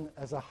that's, again,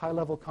 as a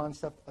high-level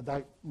concept,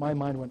 that my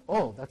mind went,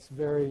 oh, that's a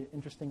very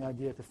interesting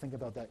idea to think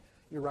about, that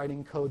you're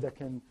writing code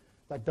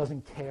that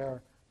doesn't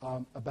care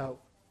about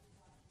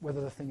whether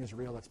the thing is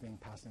real that's being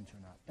passed into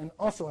or not. And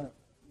also,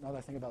 now that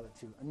I think about it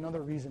too,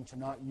 another reason to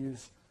not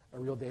use a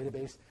real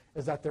database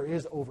is that there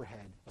is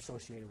overhead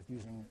associated with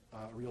using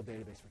a real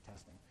database for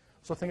testing.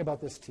 So think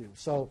about this too.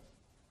 So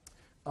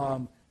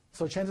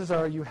chances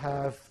are you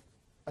have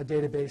a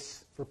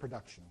database for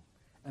production.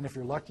 And if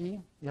you're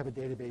lucky, you have a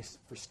database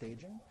for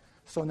staging.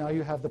 So now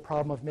you have the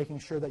problem of making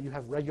sure that you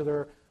have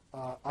regular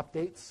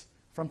updates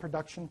from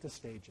production to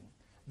staging.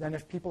 Then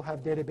if people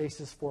have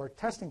databases for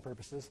testing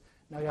purposes,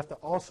 now you have to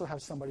also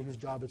have somebody whose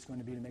job it's going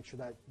to be to make sure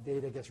that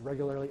data gets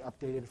regularly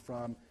updated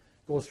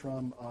goes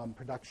from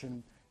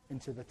production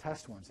into the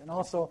test ones. And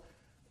also,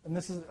 and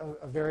this is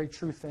a very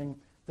true thing,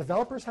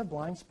 developers have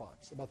blind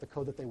spots about the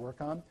code that they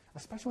work on,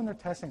 especially when they're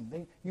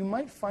testing. You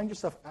might find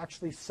yourself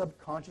actually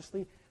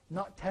subconsciously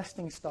not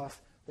testing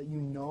stuff that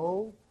you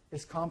know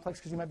is complex,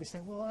 because you might be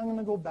saying, well, I'm going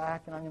to go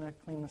back and I'm going to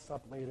clean this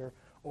up later,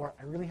 or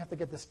I really have to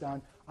get this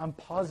done. I'm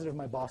positive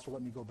my boss will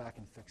let me go back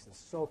and fix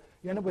this. So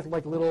you end up with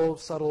like little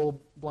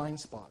subtle blind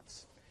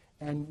spots.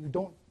 And you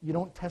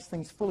don't test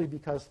things fully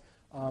because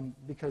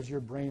your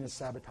brain is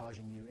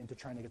sabotaging you into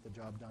trying to get the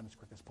job done as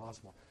quick as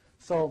possible.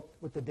 So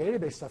with the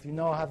database stuff,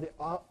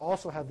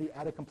 also have the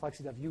added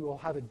complexity of you will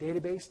have a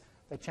database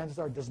that chances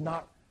are is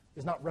not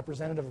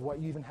representative of what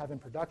you even have in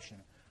production.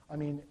 I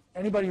mean,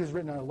 anybody who's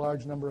written a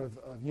large number of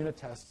unit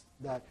tests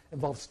that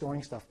involve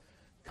storing stuff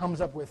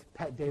comes up with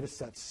pet data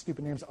sets,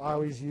 stupid names. I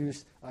always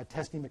use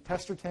Testy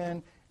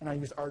McTesterton, and I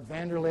use Art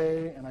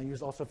Vanderlei, and I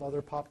use also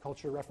other pop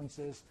culture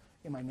references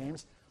in my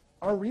names.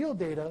 Our real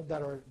data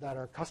that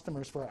are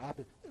customers for our app,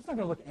 it's not going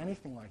to look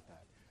anything like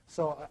that.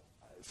 So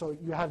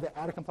you have the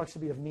added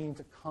complexity of needing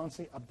to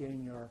constantly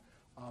updating your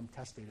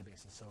test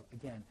databases. So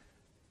again,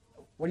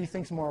 what do you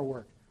think is more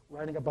work?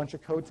 Writing a bunch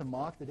of code to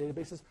mock the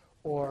databases,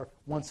 or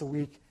once a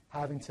week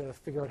having to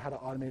figure out how to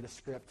automate a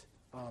script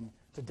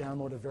to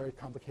download a very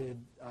complicated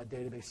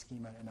database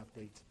schema and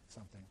update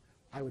something?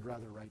 I would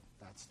rather write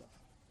that stuff.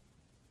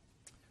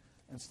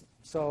 And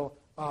so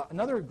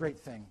another great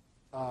thing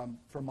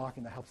for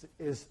mocking that helps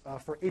is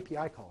for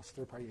API calls,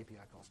 third-party API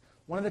calls.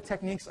 One of the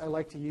techniques I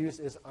like to use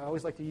is I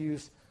always like to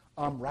use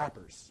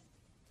wrappers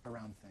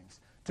around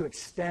things to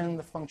extend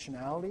the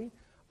functionality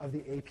of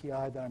the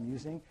API that I'm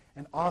using.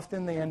 And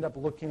often they end up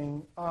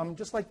looking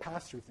just like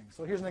pass-through things.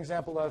 So here's an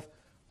example of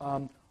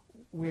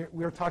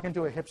we're talking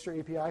to a hipster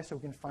API so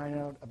we can find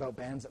out about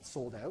bands that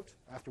sold out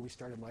after we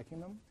started liking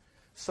them.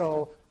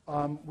 So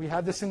we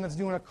have this thing that's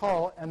doing a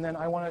call, and then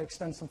I want to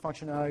extend some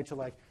functionality to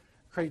like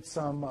create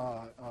some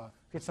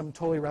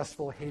totally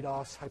restful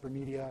HADOS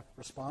hypermedia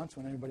response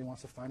when anybody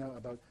wants to find out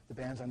about the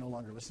bands I no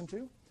longer listen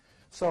to.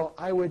 So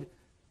I would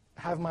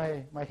have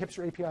my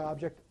hipster API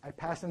object. I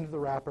pass into the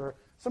wrapper.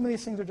 Some of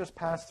these things are just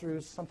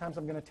pass-throughs. Sometimes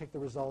I'm going to take the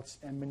results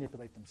and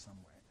manipulate them some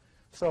way.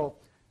 So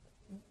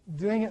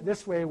doing it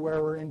this way,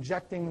 where we're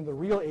injecting the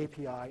real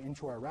API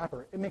into our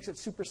wrapper, it makes it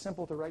super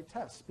simple to write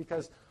tests,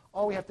 because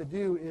all we have to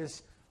do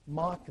is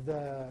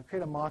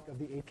create a mock of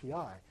the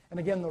API. And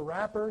again, the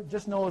wrapper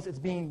just knows it's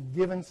being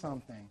given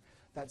something.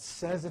 that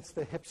says it's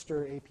the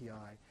hipster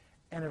API,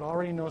 and it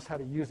already knows how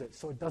to use it,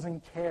 so it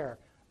doesn't care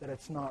that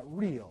it's not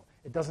real.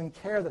 It doesn't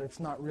care that it's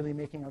not really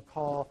making a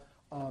call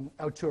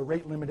out to a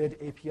rate-limited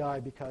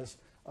API because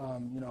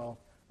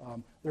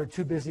they're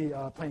too busy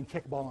playing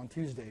kickball on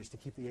Tuesdays to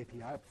keep the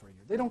API up for you.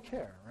 They don't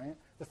care, right?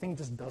 The thing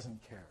just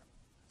doesn't care.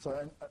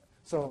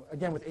 So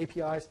again, with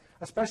APIs,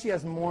 especially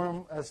as more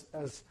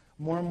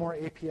and more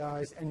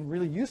APIs and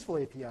really useful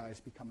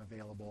APIs become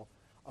available,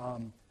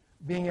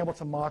 being able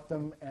to mock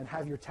them and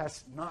have your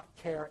tests not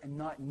care and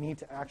not need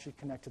to actually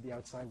connect to the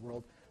outside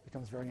world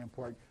becomes very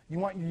important. You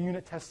want your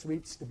unit test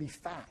suites to be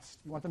fast.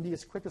 You want them to be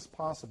as quick as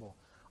possible.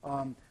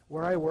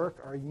 Where I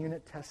work, our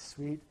unit test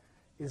suite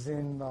is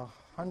in the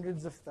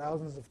hundreds of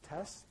thousands of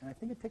tests, and I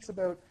think it takes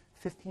about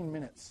 15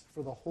 minutes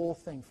for the whole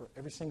thing, for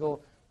every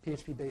single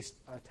PHP-based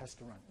test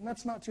to run. And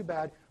that's not too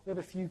bad. We have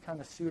a few kind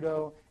of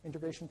pseudo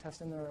integration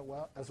tests in there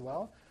as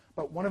well.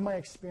 But one of my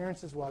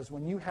experiences was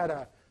when you had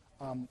a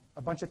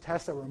bunch of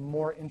tests that were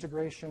more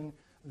integration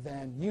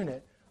than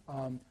unit,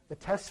 the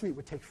test suite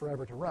would take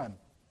forever to run.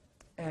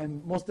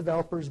 And most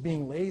developers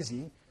being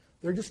lazy,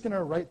 they're just going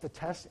to write the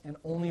test and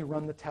only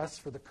run the tests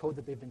for the code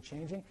that they've been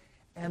changing.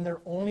 And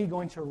they're only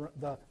going to,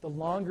 the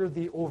longer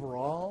the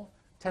overall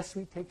test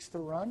suite takes to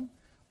run,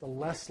 the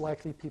less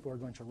likely people are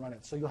going to run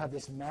it. So you'll have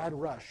this mad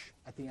rush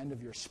at the end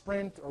of your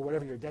sprint or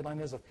whatever your deadline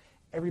is of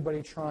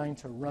everybody trying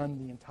to run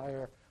the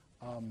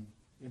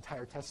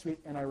entire test suite.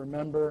 And I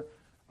remember,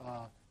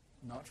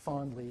 not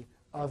fondly,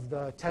 of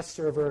the test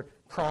server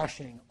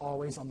crashing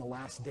always on the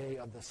last day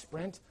of the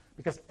sprint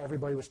because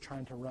everybody was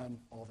trying to run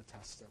all the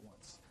tests at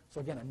once. So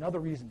again, another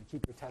reason to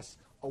keep your tests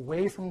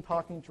away from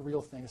talking to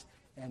real things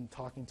and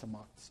talking to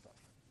mock stuff.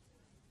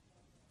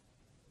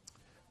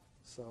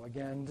 So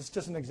again, this is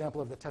just an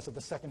example of the test of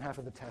the second half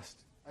of the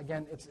test.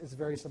 Again, it's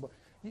very simple.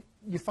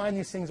 You find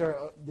these things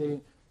they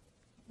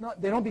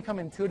don't become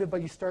intuitive,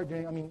 but you start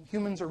doing,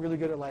 humans are really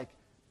good at like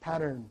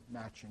pattern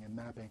matching and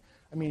mapping.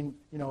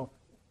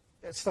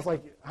 It's stuff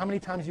like how many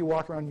times you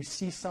walk around, you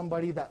see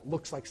somebody that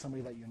looks like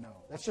somebody that you know.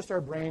 That's just our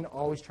brain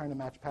always trying to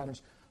match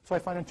patterns. So I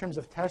find in terms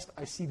of test,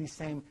 I see these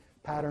same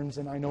patterns,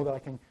 and I know that I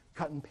can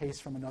cut and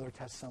paste from another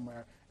test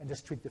somewhere and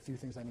just tweak the few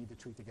things I need to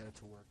tweak to get it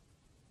to work.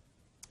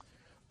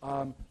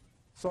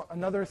 So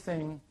another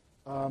thing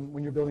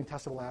when you're building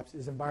testable apps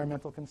is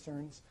environmental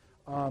concerns.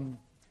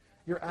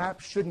 Your app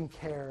shouldn't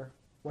care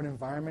what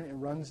environment it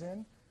runs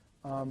in.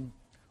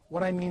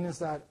 What I mean is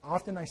that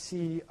often I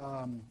see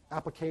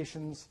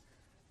applications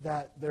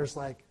that there's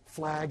like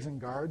flags and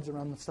guards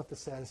around the stuff that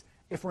says,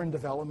 if we're in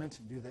development,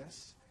 do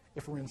this.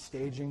 If we're in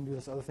staging, do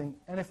this other thing.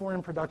 And if we're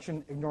in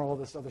production, ignore all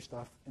this other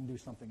stuff and do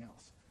something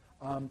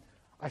else.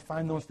 I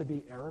find those to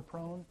be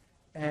error-prone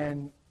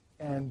and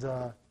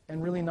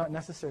really not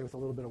necessary with a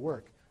little bit of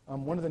work.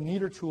 One of the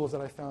neater tools that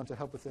I found to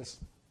help with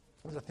this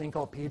is a thing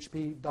called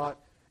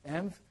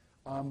php.env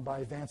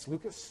by Vance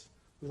Lucas,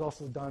 who's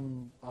also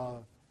done,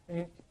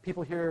 any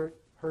people here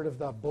heard of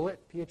the Bullet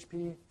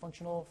PHP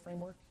functional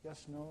framework?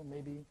 Yes, no,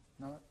 maybe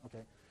not?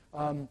 Okay.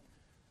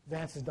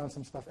 Vance has done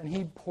some stuff, and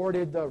he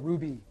ported the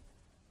Ruby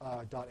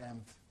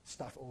 .env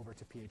stuff over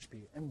to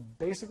PHP. And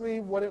basically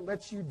what it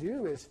lets you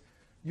do is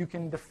you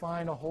can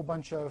define a whole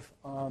bunch of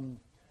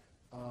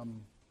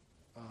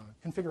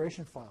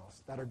configuration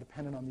files that are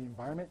dependent on the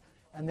environment.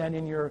 And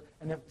then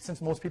since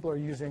most people are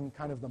using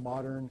kind of the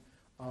modern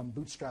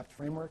bootstrapped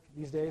framework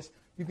these days,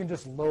 you can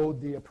just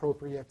load the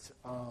appropriate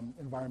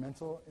environment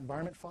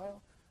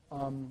file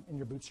in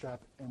your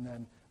bootstrap, and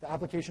then the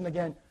application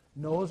again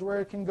knows where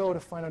it can go to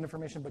find out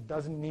information, but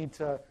doesn't need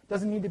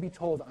to be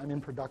told I'm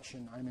in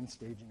production, I'm in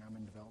staging, I'm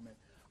in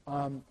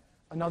development.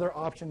 Another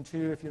option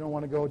too, if you don't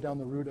want to go down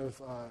the route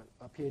of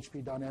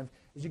php.env,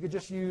 is you could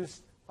just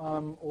use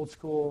old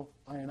school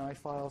INI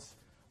files.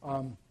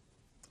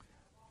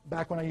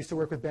 Back when I used to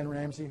work with Ben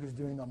Ramsey, who's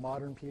doing the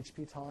modern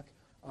PHP talk,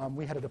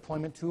 we had a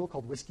deployment tool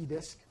called Whiskey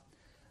Disk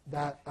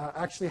that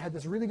actually had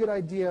this really good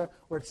idea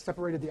where it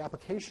separated the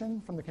application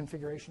from the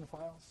configuration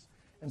files.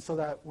 And so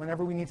that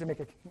whenever we need to make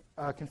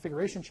a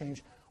configuration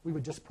change, we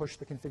would just push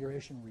the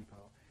configuration repo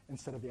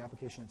instead of the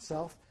application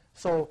itself.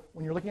 So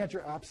when you're looking at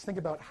your apps, think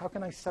about how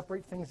can I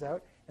separate things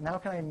out and how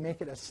can I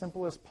make it as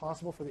simple as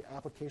possible for the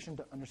application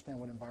to understand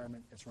what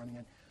environment it's running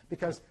in.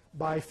 Because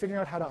by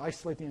figuring out how to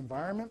isolate the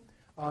environment,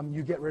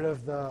 you get rid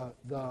of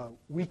the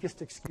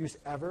weakest excuse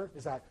ever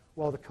is that,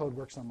 well, the code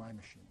works on my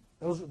machine.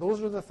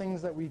 Those are the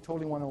things that we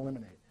totally want to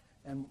eliminate.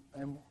 And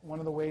one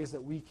of the ways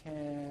that we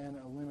can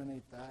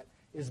eliminate that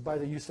is by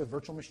the use of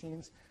virtual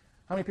machines.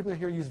 How many people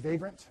here use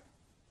Vagrant?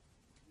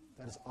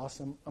 That is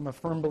awesome. I'm a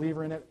firm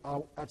believer in it.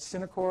 At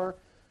Cinecore,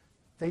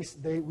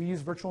 we use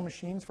virtual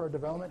machines for our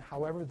development.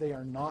 However, they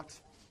are not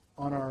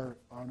on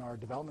our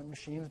development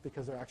machines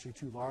because they're actually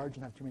too large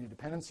and have too many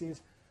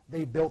dependencies.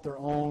 They built their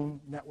own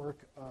network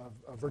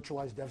of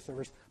virtualized dev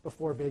servers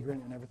before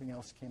Vagrant and everything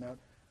else came out.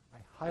 I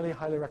highly,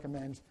 highly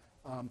recommend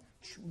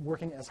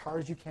working as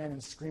hard as you can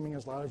and screaming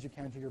as loud as you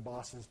can to your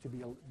bosses to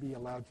be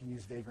allowed to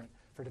use Vagrant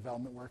for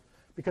development work.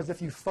 Because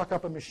if you fuck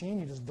up a machine,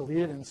 you just delete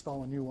it and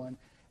install a new one,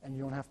 and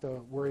you don't have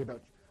to worry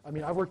about.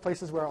 I've worked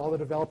places where all the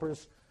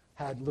developers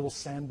had little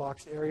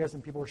sandboxed areas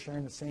and people were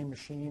sharing the same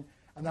machine.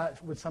 And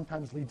that would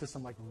sometimes lead to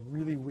some like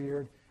really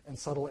weird and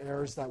subtle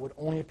errors that would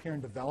only appear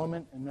in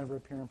development and never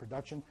appear in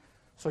production.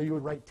 So you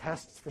would write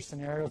tests for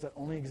scenarios that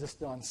only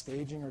existed on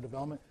staging or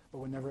development, but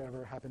would never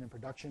ever happen in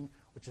production,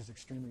 which is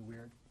extremely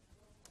weird.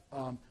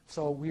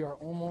 So we are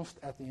almost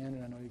at the end,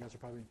 and I know you guys are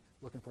probably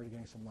looking forward to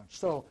getting some lunch.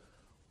 So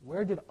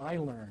where did I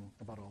learn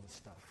about all this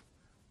stuff?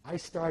 I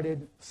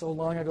started so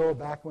long ago,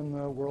 back when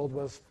the world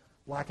was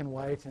black and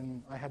white,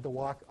 and I had to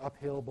walk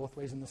uphill both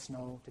ways in the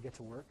snow to get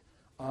to work.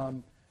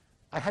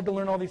 I had to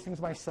learn all these things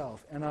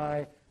myself, and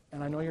I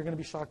know you're going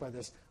to be shocked by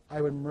this.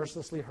 I would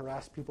mercilessly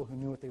harass people who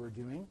knew what they were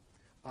doing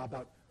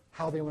about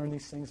how they learned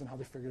these things and how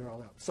they figured it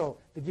all out. So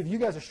to give you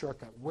guys a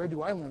shortcut, where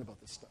do I learn about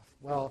this stuff?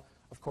 Well,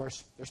 of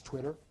course, there's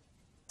Twitter.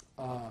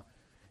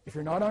 If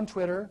you're not on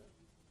Twitter,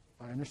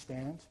 I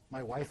understand.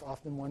 My wife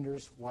often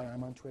wonders why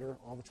I'm on Twitter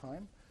all the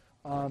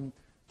time.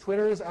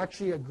 Twitter is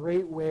actually a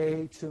great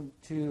way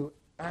to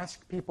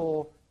ask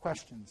people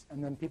questions,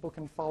 and then people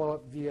can follow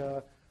up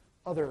via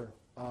other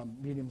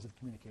mediums of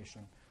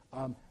communication.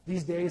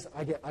 These days,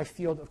 I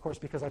field, of course,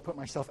 because I put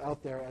myself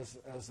out there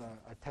as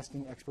a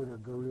testing expert or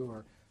guru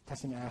or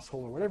testing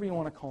asshole or whatever you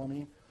want to call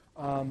me.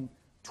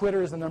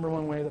 Twitter is the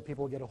 #1 way that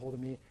people get a hold of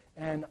me.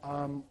 And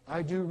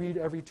I do read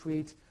every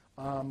tweet.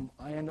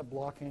 I end up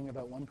blocking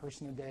about one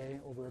person a day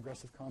over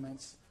aggressive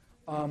comments.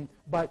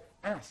 But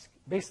ask.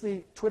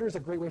 Basically, Twitter is a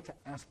great way to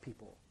ask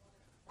people.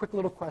 Quick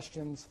little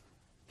questions.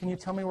 Can you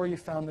tell me where you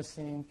found this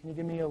thing? Can you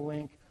give me a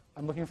link?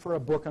 I'm looking for a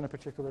book on a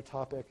particular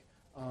topic.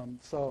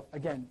 So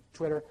again,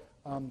 Twitter.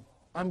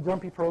 I'm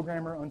Grumpy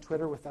Programmer on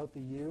Twitter without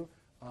the U.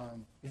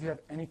 If you have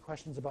any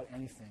questions about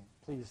anything,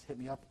 please hit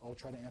me up. I'll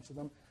try to answer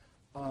them.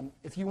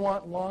 If you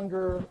want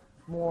longer,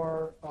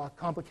 more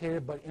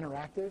complicated but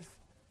interactive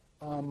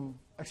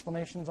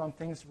explanations on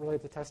things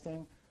related to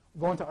testing,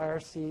 go into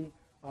IRC.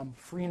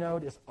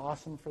 Freenode is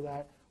awesome for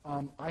that.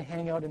 I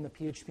hang out in the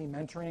PHP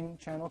mentoring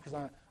channel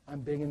because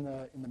I'm big in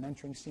the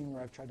mentoring scene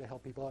where I've tried to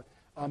help people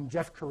out.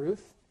 Jeff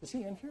Caruth, is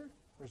he in here?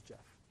 Where's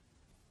Jeff?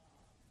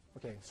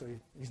 Okay, so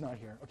he's not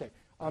here. Okay,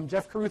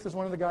 Jeff Caruth is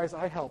one of the guys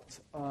I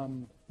helped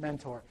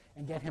mentor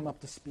and get him up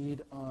to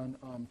speed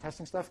on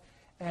testing stuff.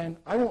 And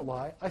I won't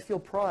lie, I feel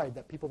pride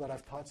that people that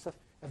I've taught stuff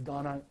have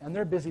gone on, and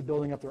they're busy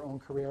building up their own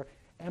career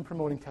and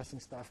promoting testing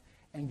stuff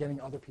and getting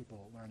other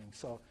people learning.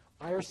 So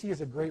IRC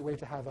is a great way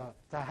to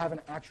have an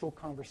actual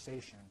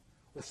conversation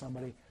with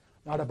somebody,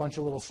 not a bunch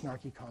of little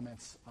snarky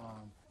comments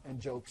and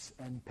jokes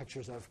and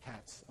pictures of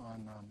cats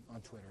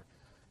on Twitter.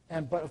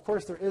 But of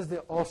course, there is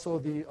also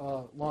the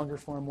longer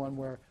form one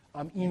where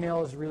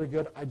email is really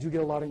good. I do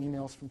get a lot of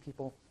emails from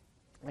people,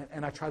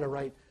 and I try to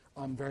write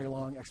very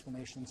long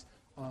explanations.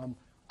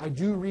 I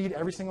do read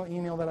every single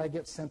email that I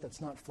get sent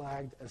that's not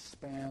flagged as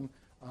spam.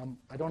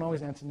 I don't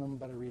always answer them,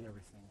 but I read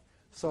everything.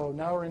 So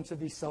now we're into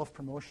the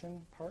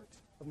self-promotion part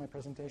of my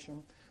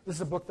presentation. This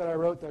is a book that I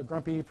wrote, The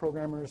Grumpy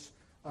Programmer's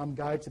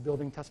Guide to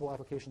Building Testable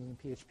Applications in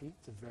PHP.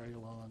 It's a very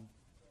long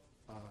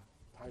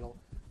title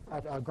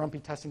at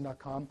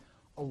grumpytesting.com.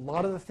 A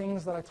lot of the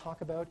things that I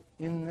talk about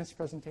in this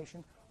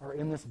presentation are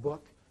in this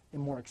book in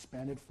more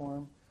expanded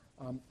form.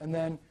 And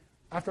then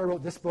after I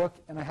wrote this book,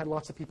 and I had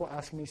lots of people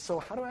asking me, so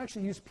how do I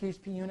actually use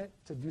PHP Unit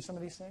to do some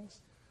of these things?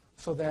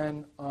 So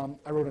then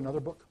I wrote another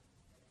book,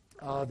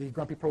 the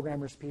Grumpy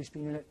Programmer's PHP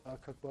Unit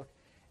cookbook.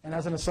 And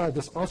as an aside,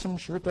 this awesome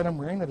shirt that I'm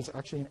wearing that is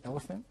actually an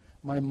elephant,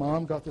 my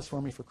mom got this for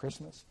me for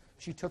Christmas.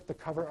 She took the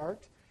cover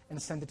art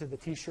and sent it to the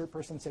T-shirt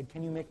person and said,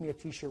 can you make me a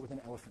T-shirt with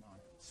an elephant on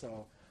it?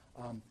 So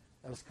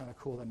that was kind of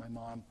cool that my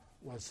mom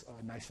was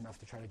nice enough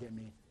to try to get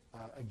me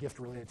a gift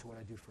related to what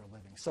I do for a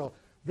living. So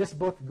this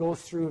book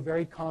goes through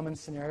very common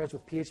scenarios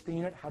with PHP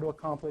Unit, how to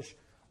accomplish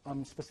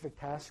specific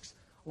tasks,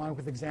 along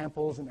with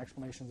examples and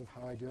explanations of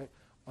how I do it.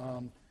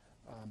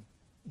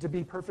 To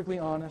be perfectly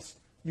honest,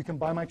 you can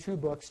buy my two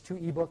books, two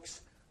ebooks.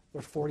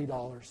 They're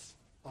 $40.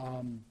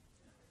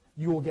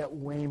 You will get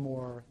way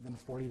more than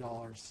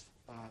 $40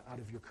 out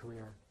of your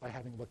career by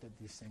having looked at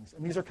these things.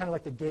 And these are kind of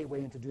like the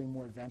gateway into doing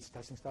more advanced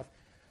testing stuff.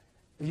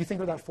 If you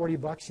think of that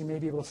 $40, you may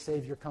be able to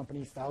save your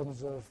company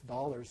thousands of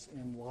dollars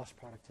in lost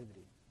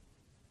productivity.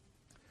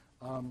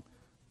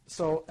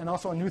 And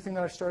also a new thing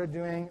that I started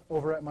doing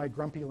over at my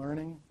Grumpy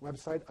Learning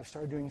website, I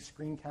started doing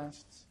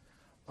screencasts.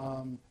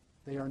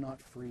 They are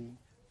not free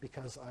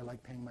because I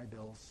like paying my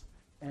bills.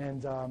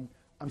 And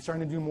I'm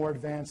starting to do more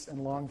advanced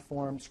and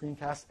long-form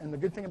screencasts. And the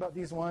good thing about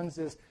these ones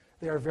is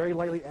they are very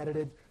lightly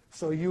edited.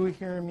 So you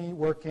hear me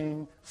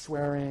working,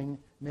 swearing,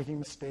 making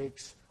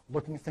mistakes,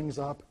 looking things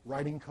up,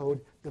 writing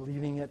code,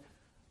 deleting it,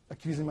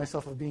 accusing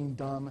myself of being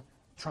dumb,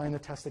 trying to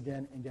test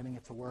again, and getting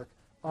it to work.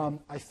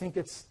 I think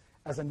it's,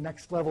 as a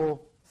next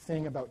level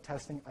thing about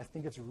testing, I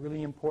think it's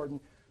really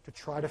important to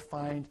try to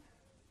find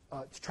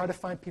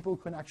people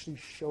who can actually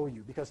show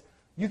you. Because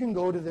you can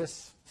go to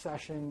this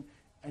session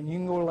and you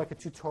can go to like a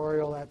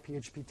tutorial at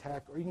PHP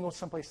Tech, or you can go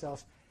someplace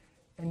else,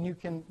 and you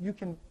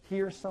can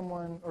hear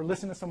someone or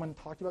listen to someone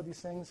talk about these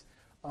things.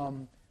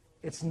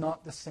 It's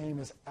not the same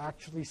as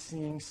actually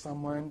seeing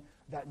someone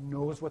that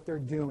knows what they're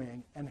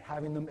doing and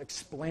having them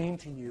explain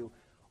to you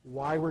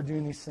why we're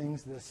doing these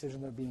things, the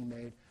decisions that are being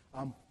made.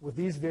 With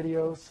these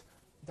videos,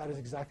 that is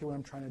exactly what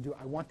I'm trying to do.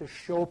 I want to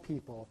show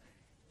people,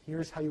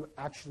 here's how you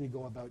actually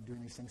go about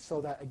doing these things.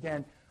 So that,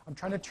 again, I'm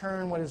trying to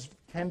turn what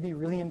can be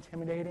really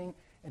intimidating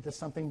into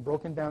something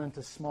broken down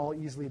into small,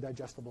 easily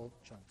digestible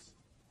chunks.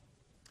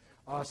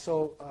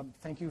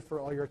 Thank you for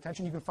all your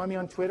attention. You can find me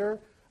on Twitter,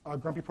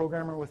 Grumpy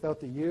Programmer without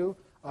the U.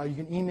 You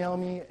can email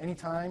me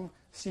anytime,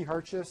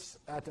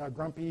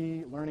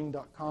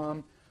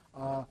 chartjes@grumpylearning.com.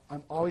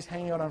 I'm always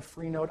hanging out on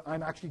Freenode.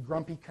 I'm actually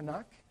Grumpy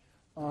Canuck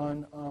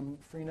on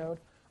Freenode.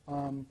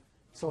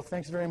 So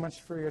thanks very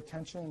much for your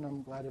attention, and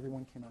I'm glad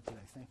everyone came out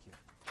today. Thank you.